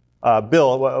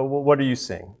 Bill, what are you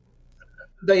seeing?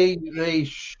 They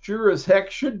sure as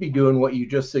heck should be doing what you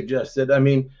just suggested. I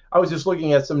mean, I was just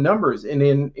looking at some numbers, and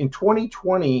in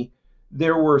 2020,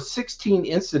 there were 16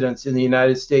 incidents in the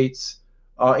United States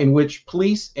in which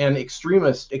police and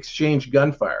extremists exchanged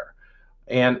gunfire.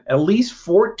 And at least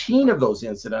 14 of those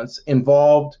incidents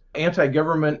involved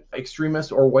anti-government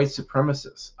extremists or white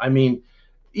supremacists. I mean,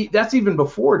 that's even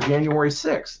before January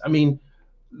 6th. I mean,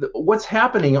 what's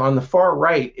happening on the far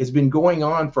right has been going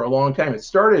on for a long time.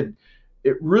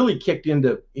 It really kicked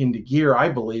into gear, I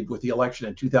believe, with the election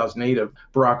in 2008 of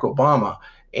Barack Obama.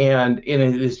 And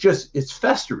it's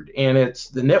festered, and it's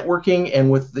the networking,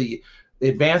 and with the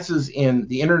advances in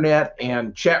the internet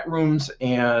and chat rooms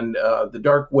and the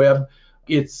dark web,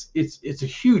 it's a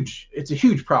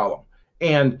huge problem.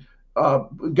 And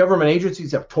government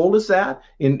agencies have told us that.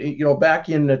 Back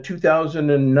in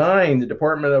 2009, the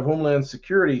Department of Homeland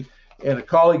Security and a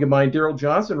colleague of mine, Daryl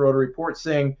Johnson, wrote a report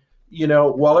saying,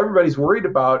 while everybody's worried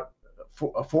about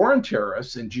foreign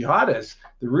terrorists and jihadists,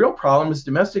 the real problem is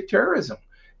domestic terrorism.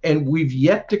 And we've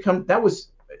yet to come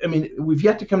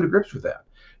to grips with that.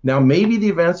 Now, maybe the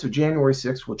events of January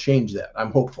 6th will change that.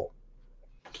 I'm hopeful.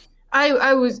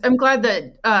 I'm glad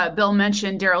that Bill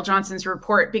mentioned Daryl Johnson's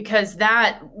report, because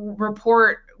that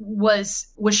report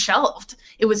was shelved.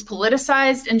 It was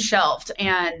politicized and shelved,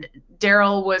 and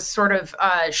Daryl was sort of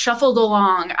shuffled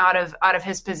along out of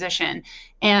his position.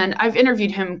 And I've interviewed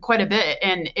him quite a bit,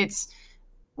 and it's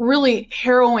really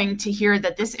harrowing to hear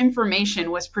that this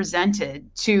information was presented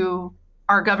to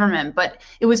our government, but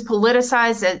it was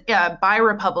politicized by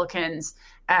Republicans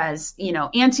as,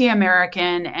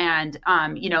 anti-American, and,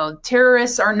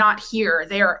 terrorists are not here,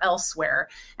 they are elsewhere.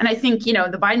 And I think, the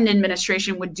Biden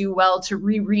administration would do well to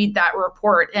reread that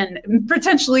report and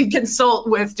potentially consult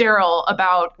with Daryl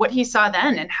about what he saw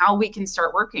then and how we can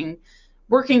start working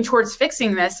towards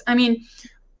fixing this. I mean,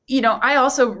 I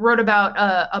also wrote about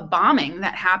a bombing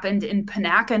that happened in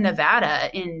Panaca, Nevada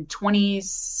in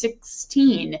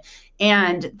 2016.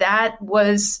 And that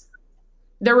was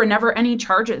there were never any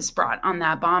charges brought on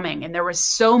that bombing. And there was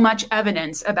so much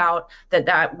evidence about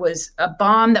that was a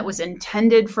bomb that was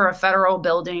intended for a federal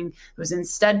building. It was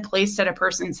instead placed at a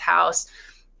person's house.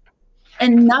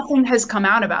 And nothing has come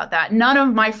out about that. None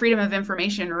of my Freedom of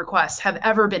Information requests have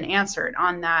ever been answered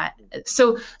on that.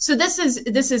 So this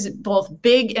is both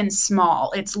big and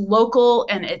small. It's local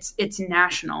and it's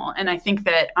national. And I think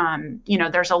that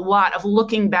there's a lot of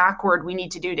looking backward we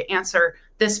need to do to answer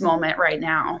this moment right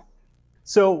now.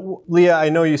 So Leah, I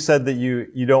know you said that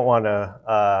you don't want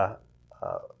to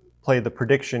play the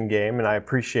prediction game, and I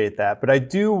appreciate that. But I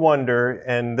do wonder,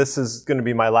 and this is going to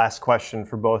be my last question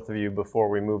for both of you before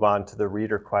we move on to the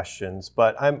reader questions,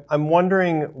 but I'm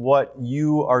wondering what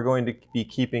you are going to be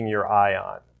keeping your eye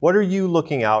on. What are you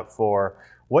looking out for?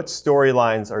 What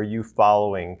storylines are you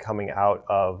following coming out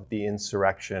of the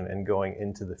insurrection and going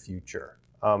into the future?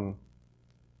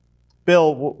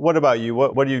 Bill, what about you?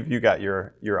 What have you got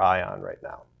your eye on right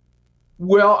now?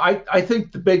 Well, I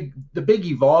think the big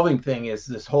evolving thing is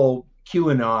this whole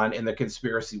QAnon and the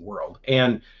conspiracy world.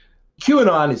 And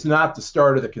QAnon is not the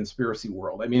start of the conspiracy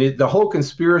world. I mean, the whole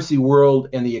conspiracy world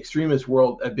and the extremist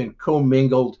world have been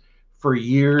commingled for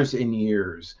years and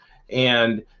years.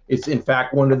 And it's, in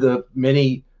fact, one of the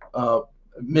many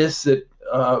myths that,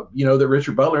 that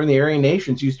Richard Butler and the Aryan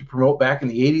Nations used to promote back in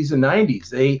the 80s and 90s.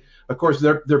 They, of course,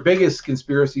 their biggest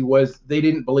conspiracy was they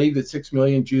didn't believe that 6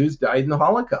 million Jews died in the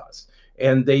Holocaust.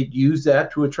 And they use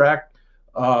that to attract,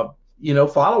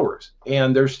 followers.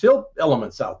 And there's still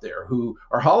elements out there who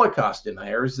are Holocaust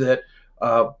deniers that,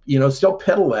 still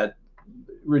peddle that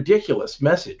ridiculous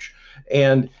message.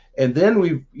 And then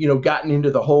we've, gotten into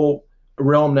the whole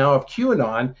realm now of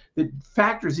QAnon that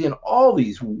factors in all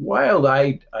these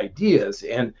wild-eyed ideas.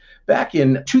 And back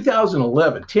in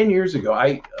 2011, 10 years ago,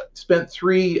 I spent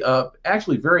 3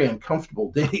 actually very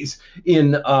uncomfortable days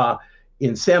in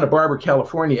Santa Barbara,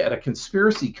 California, at a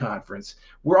conspiracy conference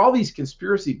where all these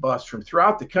conspiracy buffs from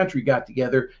throughout the country got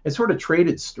together and sort of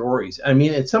traded stories. I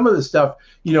mean, and some of the stuff,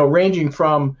 ranging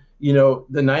from, the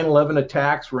 9/11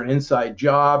 attacks were an inside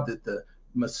job, that the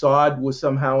Mossad was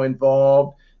somehow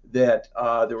involved, that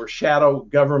there were shadow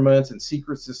governments and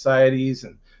secret societies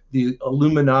and the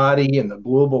Illuminati and the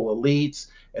global elites.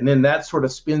 And then that sort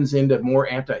of spins into more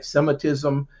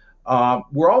anti-Semitism,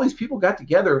 where all these people got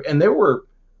together, and there were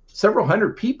several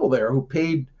hundred people there who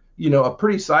paid, a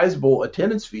pretty sizable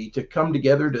attendance fee to come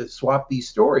together to swap these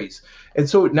stories. And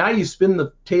so now you spin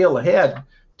the tale ahead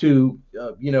to,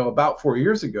 about 4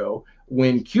 years ago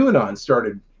when QAnon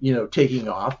started, taking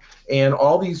off, and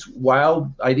all these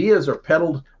wild ideas are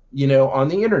peddled, on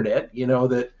the internet,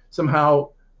 that somehow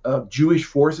Jewish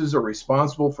forces are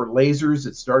responsible for lasers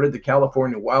that started the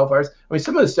California wildfires. I mean,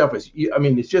 some of the stuff is,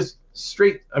 it's just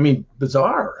straight,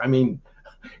 bizarre.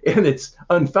 And it's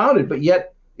unfounded, but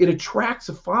yet it attracts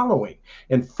a following.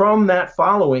 And from that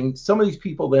following, some of these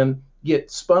people then get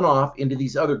spun off into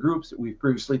these other groups that we've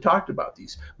previously talked about,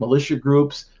 these militia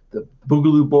groups, the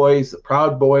Boogaloo Boys, the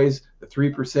Proud Boys, the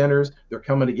 3%ers. They're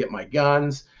coming to get my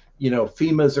guns.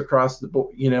 FEMA's across the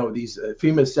board, these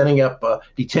FEMA's setting up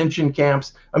detention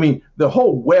camps. The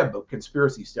whole web of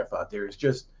conspiracy stuff out there is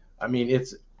just,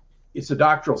 it's a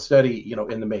doctoral study,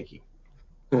 in the making.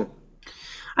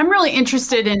 I'm really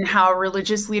interested in how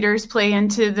religious leaders play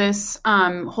into this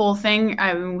whole thing.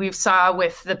 We've saw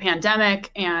with the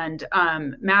pandemic and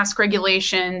mask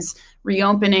regulations,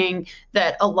 reopening,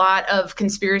 that a lot of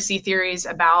conspiracy theories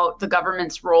about the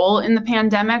government's role in the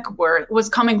pandemic was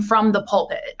coming from the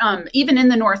pulpit, even in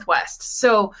the Northwest.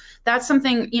 So that's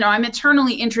something, I'm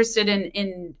eternally interested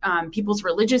in people's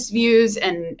religious views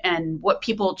and what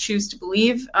people choose to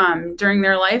believe during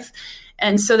their life.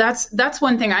 And so that's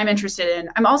one thing I'm interested in.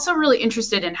 I'm also really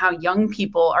interested in how young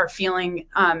people are feeling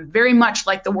very much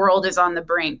like the world is on the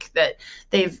brink, that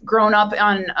they've grown up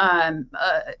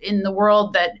in the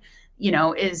world that,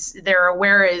 they're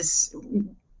aware is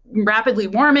rapidly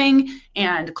warming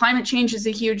and climate change is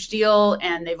a huge deal.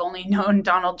 And they've only known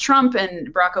Donald Trump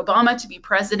and Barack Obama to be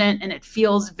president. And it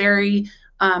feels very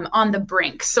on the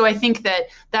brink. So I think that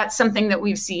that's something that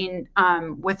we've seen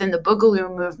within the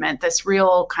Boogaloo movement, this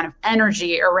real kind of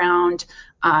energy around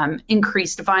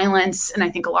increased violence. And I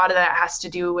think a lot of that has to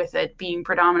do with it being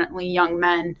predominantly young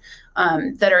men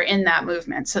that are in that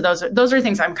movement. So those are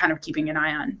things I'm kind of keeping an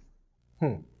eye on.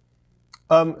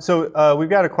 So we've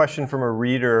got a question from a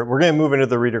reader. We're going to move into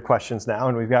the reader questions now.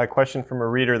 And we've got a question from a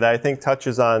reader that I think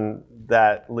touches on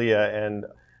that, Leah,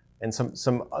 and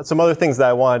some other things that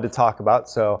I wanted to talk about.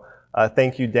 So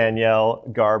thank you, Danielle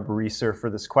Garb-Reeser, for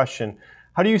this question.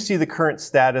 How do you see the current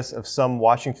status of some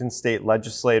Washington state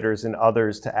legislators and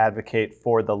others to advocate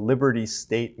for the Liberty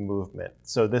State movement?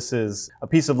 So this is a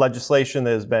piece of legislation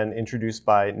that has been introduced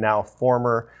by now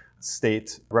former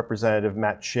State Representative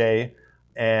Matt Shea,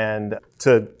 and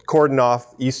to cordon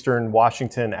off Eastern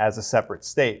Washington as a separate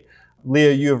state.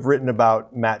 Leah, you have written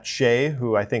about Matt Shea,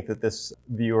 who I think that this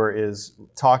viewer is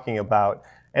talking about.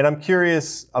 And I'm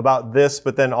curious about this,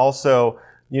 but then also,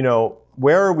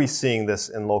 where are we seeing this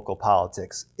in local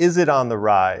politics? Is it on the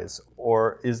rise,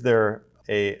 or is there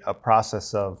a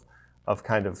process of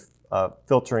kind of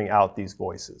filtering out these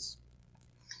voices?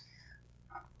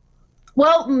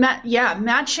 Well,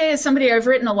 Matt Shea is somebody I've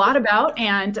written a lot about.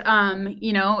 And,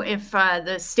 if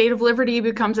the state of liberty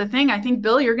becomes a thing, I think,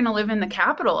 Bill, you're going to live in the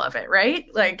capital of it, right?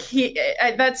 Like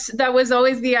that was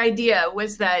always the idea,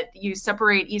 was that you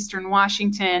separate Eastern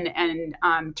Washington and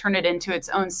turn it into its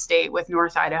own state with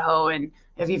North Idaho. And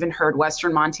I've even heard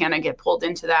Western Montana get pulled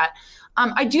into that.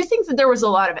 I do think that there was a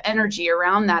lot of energy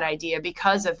around that idea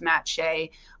because of Matt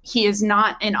Shea. He is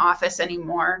not in office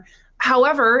anymore.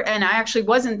 However, and I actually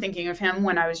wasn't thinking of him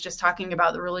when I was just talking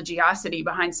about the religiosity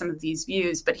behind some of these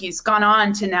views, but he's gone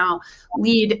on to now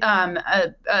lead,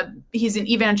 he's an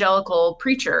evangelical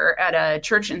preacher at a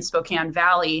church in Spokane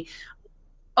Valley.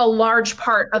 A large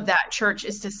part of that church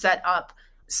is to set up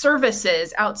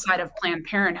services outside of Planned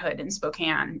Parenthood in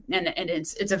Spokane. And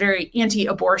it's a very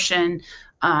anti-abortion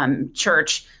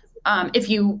church. If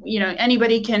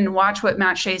anybody can watch what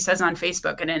Matt Shea says on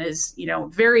Facebook, and it is,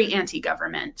 very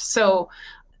anti-government. So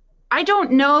I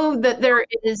don't know that there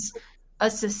is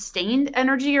a sustained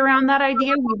energy around that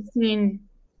idea. We've seen,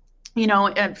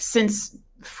 since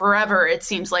forever, it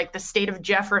seems like the state of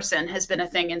Jefferson has been a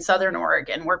thing in Southern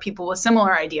Oregon, where people with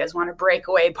similar ideas want to break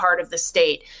away part of the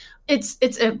state.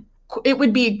 It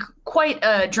would be quite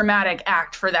a dramatic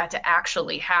act for that to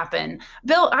actually happen.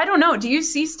 Bill, I don't know. Do you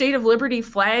see State of Liberty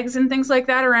flags and things like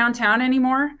that around town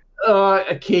anymore?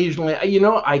 Occasionally.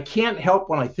 I can't help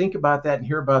when I think about that and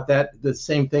hear about that, the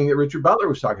same thing that Richard Butler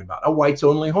was talking about, a whites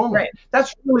only homeland. Right.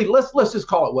 That's really, let's just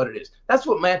call it what it is. That's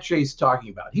what Matt Shea's talking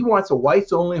about. He wants a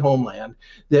whites only homeland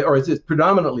or is it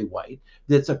predominantly white,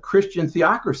 that's a Christian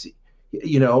theocracy.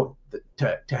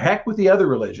 To heck with the other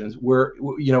religions, where,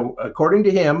 according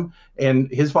to him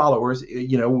and his followers,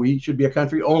 we should be a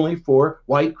country only for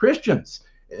white Christians,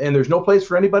 and there's no place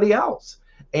for anybody else.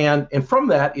 And from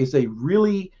that is a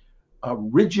really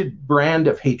rigid brand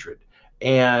of hatred,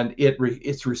 and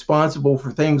it's responsible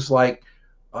for things like,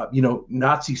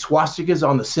 Nazi swastikas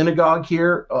on the synagogue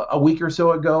here a week or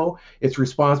so ago. It's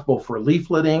responsible for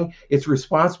leafleting. It's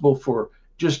responsible for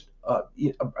just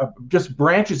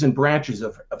branches and branches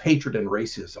of hatred and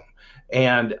racism.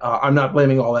 And I'm not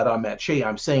blaming all that on Matt Shea.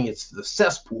 I'm saying it's the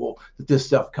cesspool that this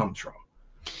stuff comes from.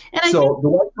 And the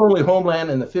white only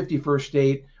homeland and the 51st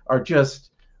state are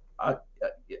just,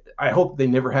 I hope they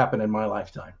never happen in my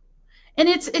lifetime. And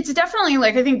it's definitely,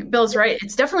 like, I think Bill's right.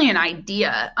 It's definitely an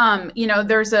idea.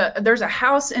 There's a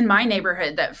house in my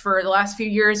neighborhood that for the last few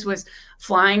years was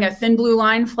flying a thin blue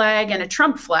line flag and a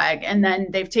Trump flag. And then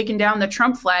they've taken down the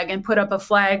Trump flag and put up a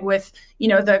flag with,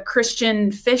 the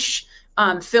Christian fish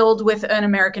filled with an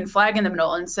American flag in the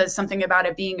middle, and says something about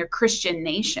it being a Christian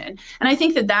nation. And I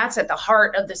think that that's at the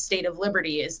heart of the state of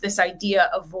liberty, is this idea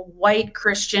of a white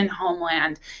Christian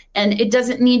homeland. And it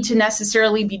doesn't need to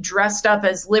necessarily be dressed up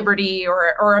as liberty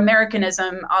or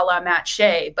Americanism a la Matt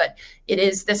Shea, but it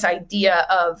is this idea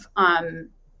of,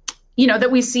 that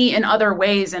we see in other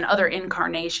ways and other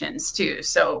incarnations too.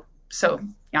 So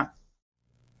yeah.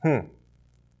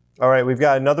 All right, we've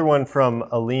got another one from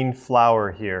Aline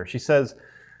Flower here. She says,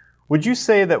 would you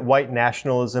say that white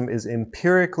nationalism is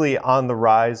empirically on the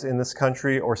rise in this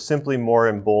country, or simply more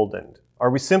emboldened? Are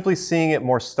we simply seeing it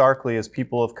more starkly as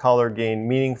people of color gain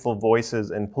meaningful voices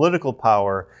and political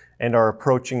power and are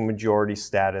approaching majority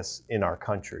status in our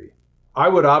country? I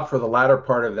would opt for the latter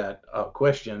part of that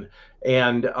question.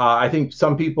 And I think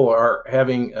some people are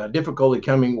having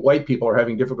white people are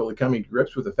having difficulty coming to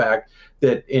grips with the fact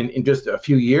that in just a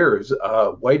few years,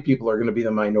 white people are going to be the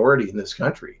minority in this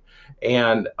country.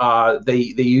 And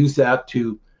they use that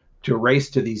to race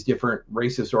to these different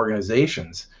racist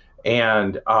organizations.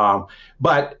 And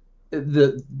but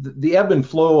the ebb and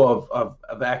flow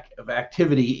of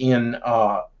activity in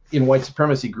white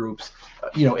supremacy groups,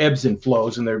 ebbs and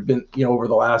flows, and there have been, over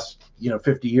the last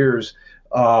 50 years,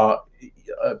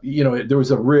 there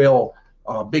was a real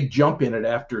big jump in it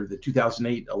after the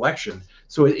 2008 election.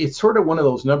 So it's sort of one of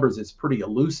those numbers that's pretty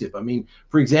elusive. I mean,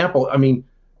 for example,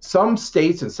 some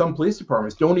states and some police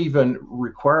departments don't even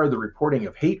require the reporting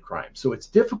of hate crimes. So it's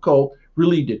difficult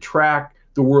really to track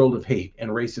the world of hate and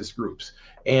racist groups.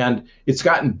 And it's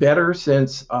gotten better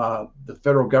since the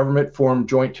federal government formed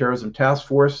Joint Terrorism Task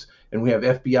Force, and we have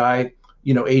FBI,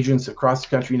 agents across the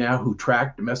country now who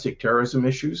track domestic terrorism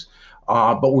issues.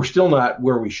 But we're still not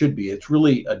where we should be. It's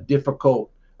really a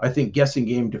difficult, I think, guessing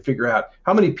game to figure out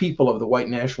how many people of the white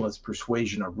nationalist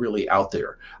persuasion are really out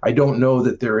there. I don't know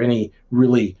that there are any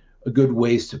really good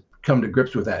ways to come to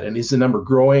grips with that. And is the number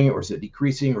growing, or is it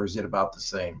decreasing, or is it about the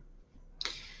same?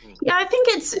 Yeah, I think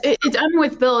it's I'm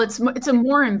with Bill. It's a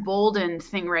more emboldened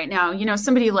thing right now.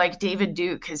 Somebody like David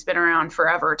Duke has been around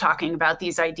forever talking about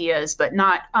these ideas, but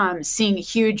not seeing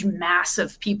huge mass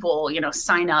of people,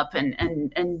 sign up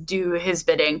and do his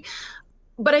bidding.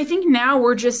 But I think now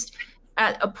we're just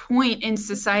at a point in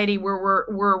society where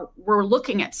we're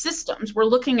looking at systems. We're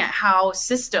looking at how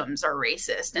systems are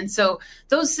racist. And so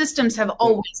those systems have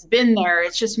always been there.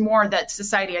 It's just more that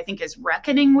society, I think, is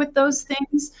reckoning with those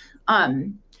things.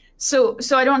 So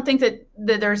I don't think that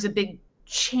there's a big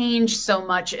change so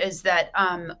much as that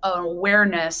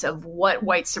awareness of what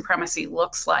white supremacy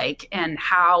looks like and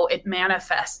how it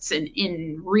manifests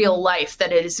in real life,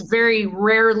 that it is very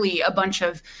rarely a bunch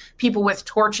of people with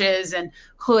torches and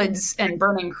hoods and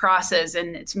burning crosses,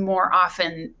 and it's more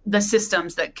often the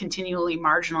systems that continually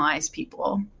marginalize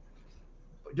people.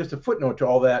 Just a footnote to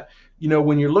all that,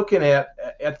 when you're looking at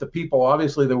the people,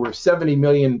 obviously there were 70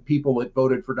 million people that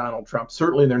voted for Donald Trump.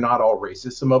 Certainly they're not all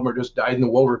racist. Some of them are just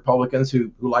dyed-in-the-wool Republicans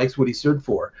who likes what he stood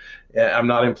for. I'm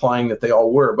not implying that they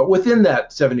all were. But within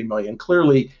that 70 million,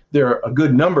 clearly there are a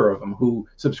good number of them who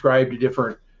subscribe to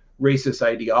different racist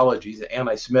ideologies,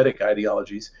 anti-Semitic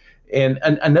ideologies. And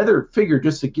another figure,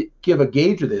 just to give a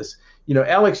gauge of this,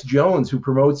 Alex Jones,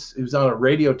 who's on a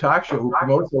radio talk show, who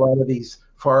promotes a lot of these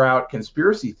far-out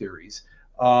conspiracy theories,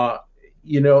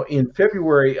 in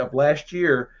February of last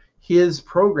year, his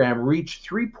program reached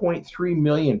 3.3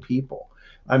 million people.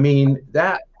 I mean,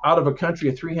 that out of a country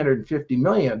of 350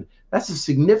 million, that's a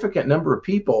significant number of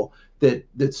people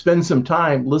that spend some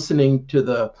time listening to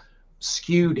the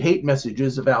skewed hate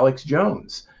messages of Alex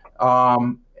Jones.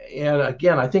 And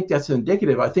again, I think that's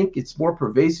indicative. I think it's more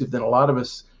pervasive than a lot of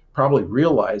us probably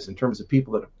realize in terms of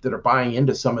people that are buying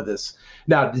into some of this.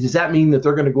 Now, does that mean that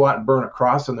they're going to go out and burn a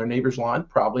cross on their neighbor's lawn?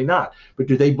 Probably not. But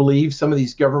do they believe some of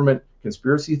these government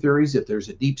conspiracy theories, that there's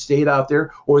a deep state out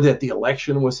there, or that the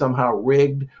election was somehow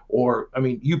rigged? Or, I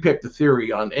mean, you pick the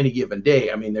theory on any given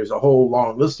day. I mean, there's a whole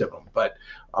long list of them. But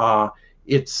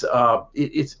it's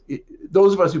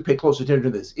those of us who pay close attention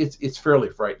to this, it's fairly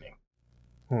frightening.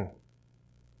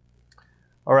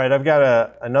 All right, I've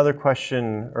got another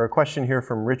question, or a question here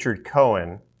from Richard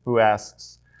Cohen, who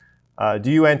asks,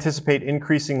 do you anticipate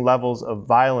increasing levels of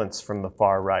violence from the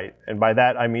far right? And by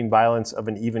that, I mean violence of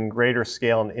an even greater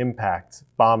scale and impact,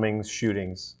 bombings,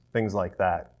 shootings, things like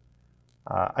that.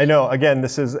 I know, again,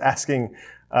 this is asking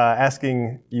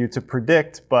you to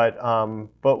predict, but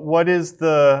what is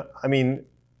I mean,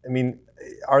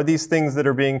 are these things that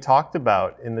are being talked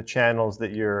about in the channels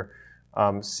that you're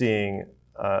seeing,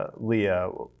 Leah?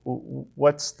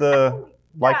 What's the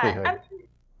likelihood?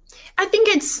 I think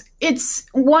it's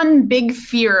one big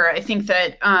fear. I think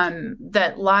that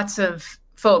that lots of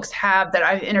folks have that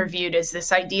I've interviewed is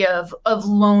this idea of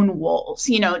lone wolves.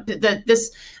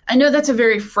 I know that's a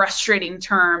very frustrating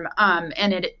term,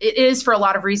 and it is for a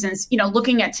lot of reasons.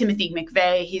 Looking at Timothy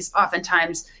McVeigh, he's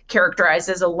oftentimes characterized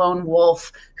as a lone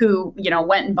wolf who,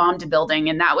 went and bombed a building,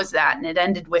 and that was that, and it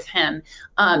ended with him.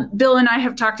 Bill and I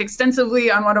have talked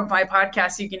extensively on one of my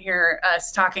podcasts. You can hear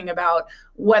us talking about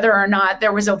whether or not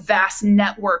there was a vast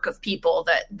network of people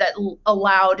that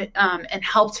allowed and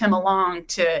helped him along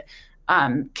to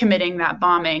committing that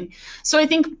bombing. So I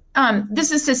think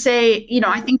this is to say,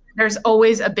 I think there's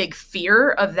always a big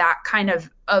fear of that kind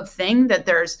of thing, that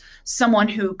there's someone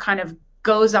who kind of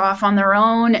goes off on their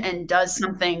own and does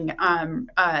something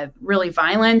really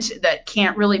violent that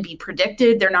can't really be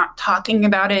predicted. They're not talking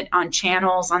about it on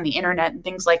channels on the internet and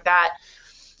things like that.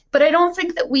 But I don't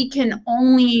think that we can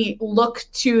only look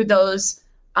to those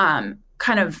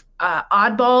kind of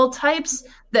oddball types,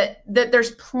 that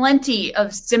there's plenty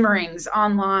of simmerings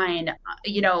online.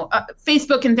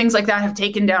 Facebook and things like that have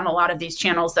taken down a lot of these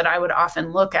channels that I would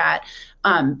often look at.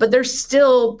 But there's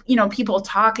still, people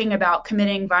talking about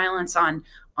committing violence on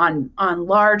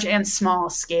large and small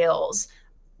scales.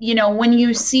 When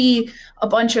you see a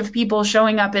bunch of people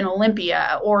showing up in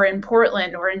Olympia or in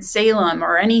Portland or in Salem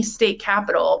or any state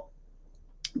capital,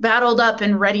 battled up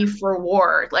and ready for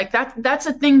war, like that's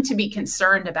a thing to be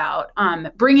concerned about.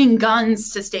 Bringing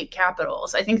guns to state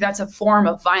capitals, I think that's a form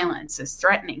of violence, is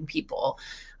threatening people.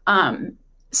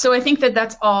 So I think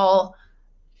that's all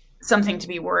something to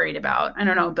be worried about. I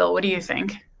don't know, Bill, what do you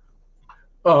think?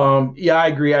 Yeah, I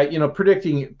agree.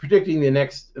 Predicting the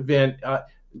next event.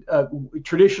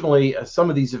 Traditionally, some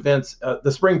of these events,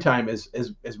 the springtime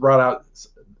has brought out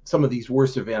some of these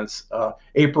worst events.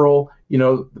 April,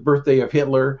 the birthday of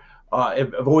Hitler,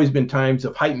 have always been times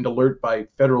of heightened alert by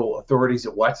federal authorities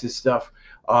that watch this stuff.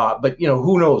 But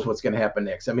who knows what's going to happen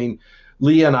next? I mean,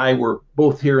 Leah and I were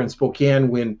both here in Spokane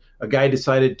when a guy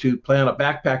decided to plant a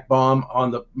backpack bomb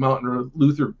on the Martin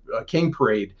Luther King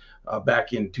parade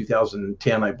back in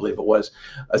 2010, I believe it was.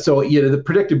 So the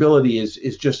predictability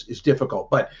is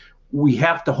difficult, but we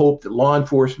have to hope that law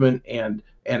enforcement and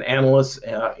analysts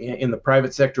in the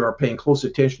private sector are paying close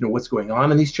attention to what's going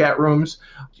on in these chat rooms.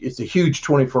 It's a huge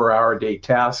 24-hour-a-day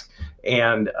task,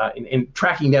 and in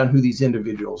tracking down who these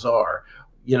individuals are,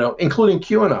 including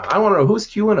QAnon. I want to know who's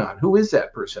QAnon. Who is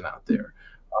that person out there?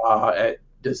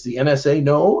 Does the NSA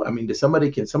know? I mean,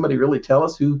 can somebody really tell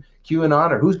us who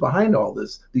QAnon or who's behind all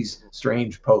these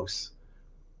strange posts?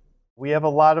 We have a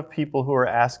lot of people who are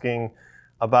asking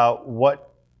about what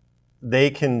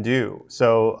they can do.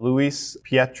 So Luis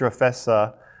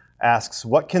Pietrafesa asks,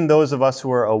 what can those of us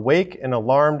who are awake and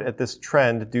alarmed at this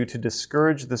trend do to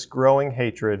discourage this growing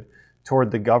hatred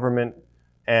toward the government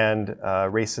and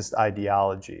racist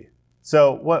ideology?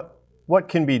 So what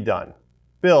can be done?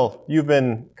 Bill, you've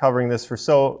been covering this for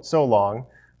so long.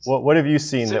 What have you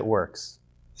seen that works?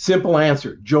 Simple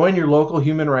answer. Join your local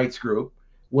human rights group.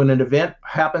 When an event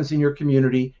happens in your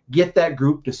community, get that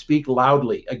group to speak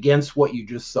loudly against what you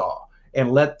just saw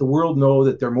and let the world know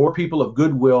that there are more people of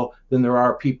goodwill than there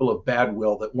are people of bad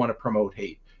will that want to promote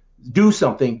hate. Do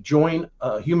something. Join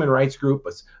a human rights group,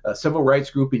 a civil rights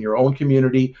group in your own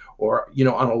community or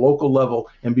on a local level,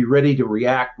 and be ready to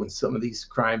react when some of these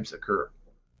crimes occur.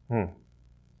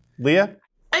 Leah?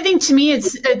 I think to me,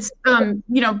 it's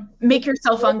make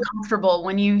yourself uncomfortable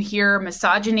when you hear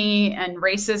misogyny and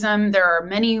racism. There are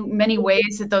many, many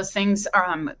ways that those things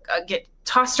get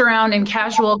tossed around in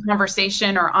casual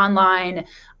conversation or online,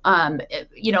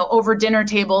 over dinner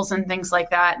tables and things like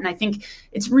that. And I think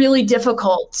it's really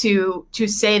difficult to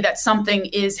say that something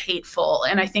is hateful.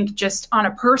 And I think just on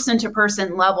a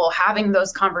person-to-person level, having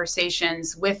those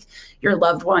conversations with your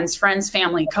loved ones, friends,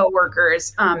 family,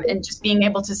 coworkers, and just being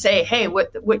able to say, hey,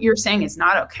 what you're saying is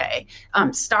not okay.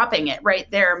 Stopping it right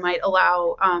there might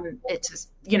allow it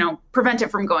to, prevent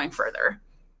it from going further.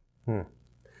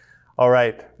 All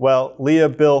right. Well, Leah,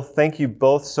 Bill, thank you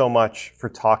both so much for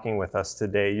talking with us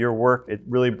today. Your work, it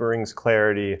really brings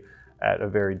clarity at a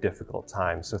very difficult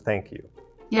time. So thank you.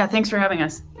 Yeah, thanks for having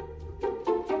us.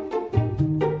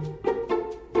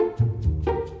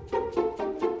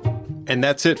 And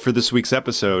that's it for this week's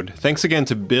episode. Thanks again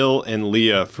to Bill and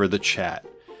Leah for the chat.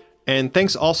 And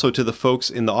thanks also to the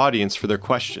folks in the audience for their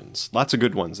questions. Lots of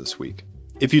good ones this week.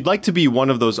 If you'd like to be one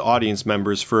of those audience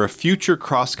members for a future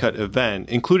Crosscut event,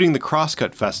 including the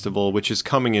Crosscut Festival, which is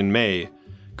coming in May,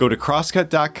 go to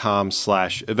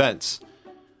crosscut.com/events.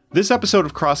 This episode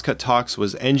of Crosscut Talks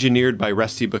was engineered by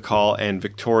Rusty Bacall and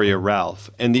Victoria Ralph,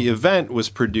 and the event was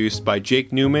produced by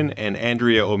Jake Newman and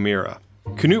Andrea O'Meara.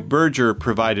 Knut Berger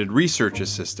provided research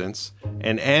assistance,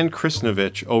 and Ann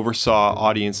Krisnovich oversaw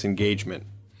audience engagement.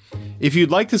 If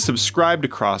you'd like to subscribe to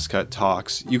Crosscut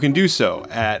Talks, you can do so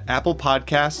at Apple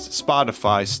Podcasts,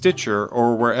 Spotify, Stitcher,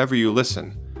 or wherever you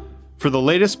listen. For the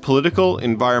latest political,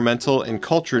 environmental, and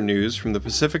culture news from the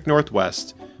Pacific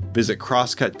Northwest, visit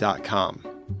crosscut.com.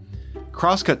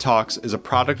 Crosscut Talks is a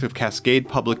product of Cascade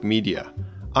Public Media.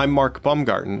 I'm Mark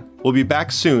Baumgarten. We'll be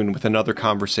back soon with another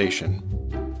conversation.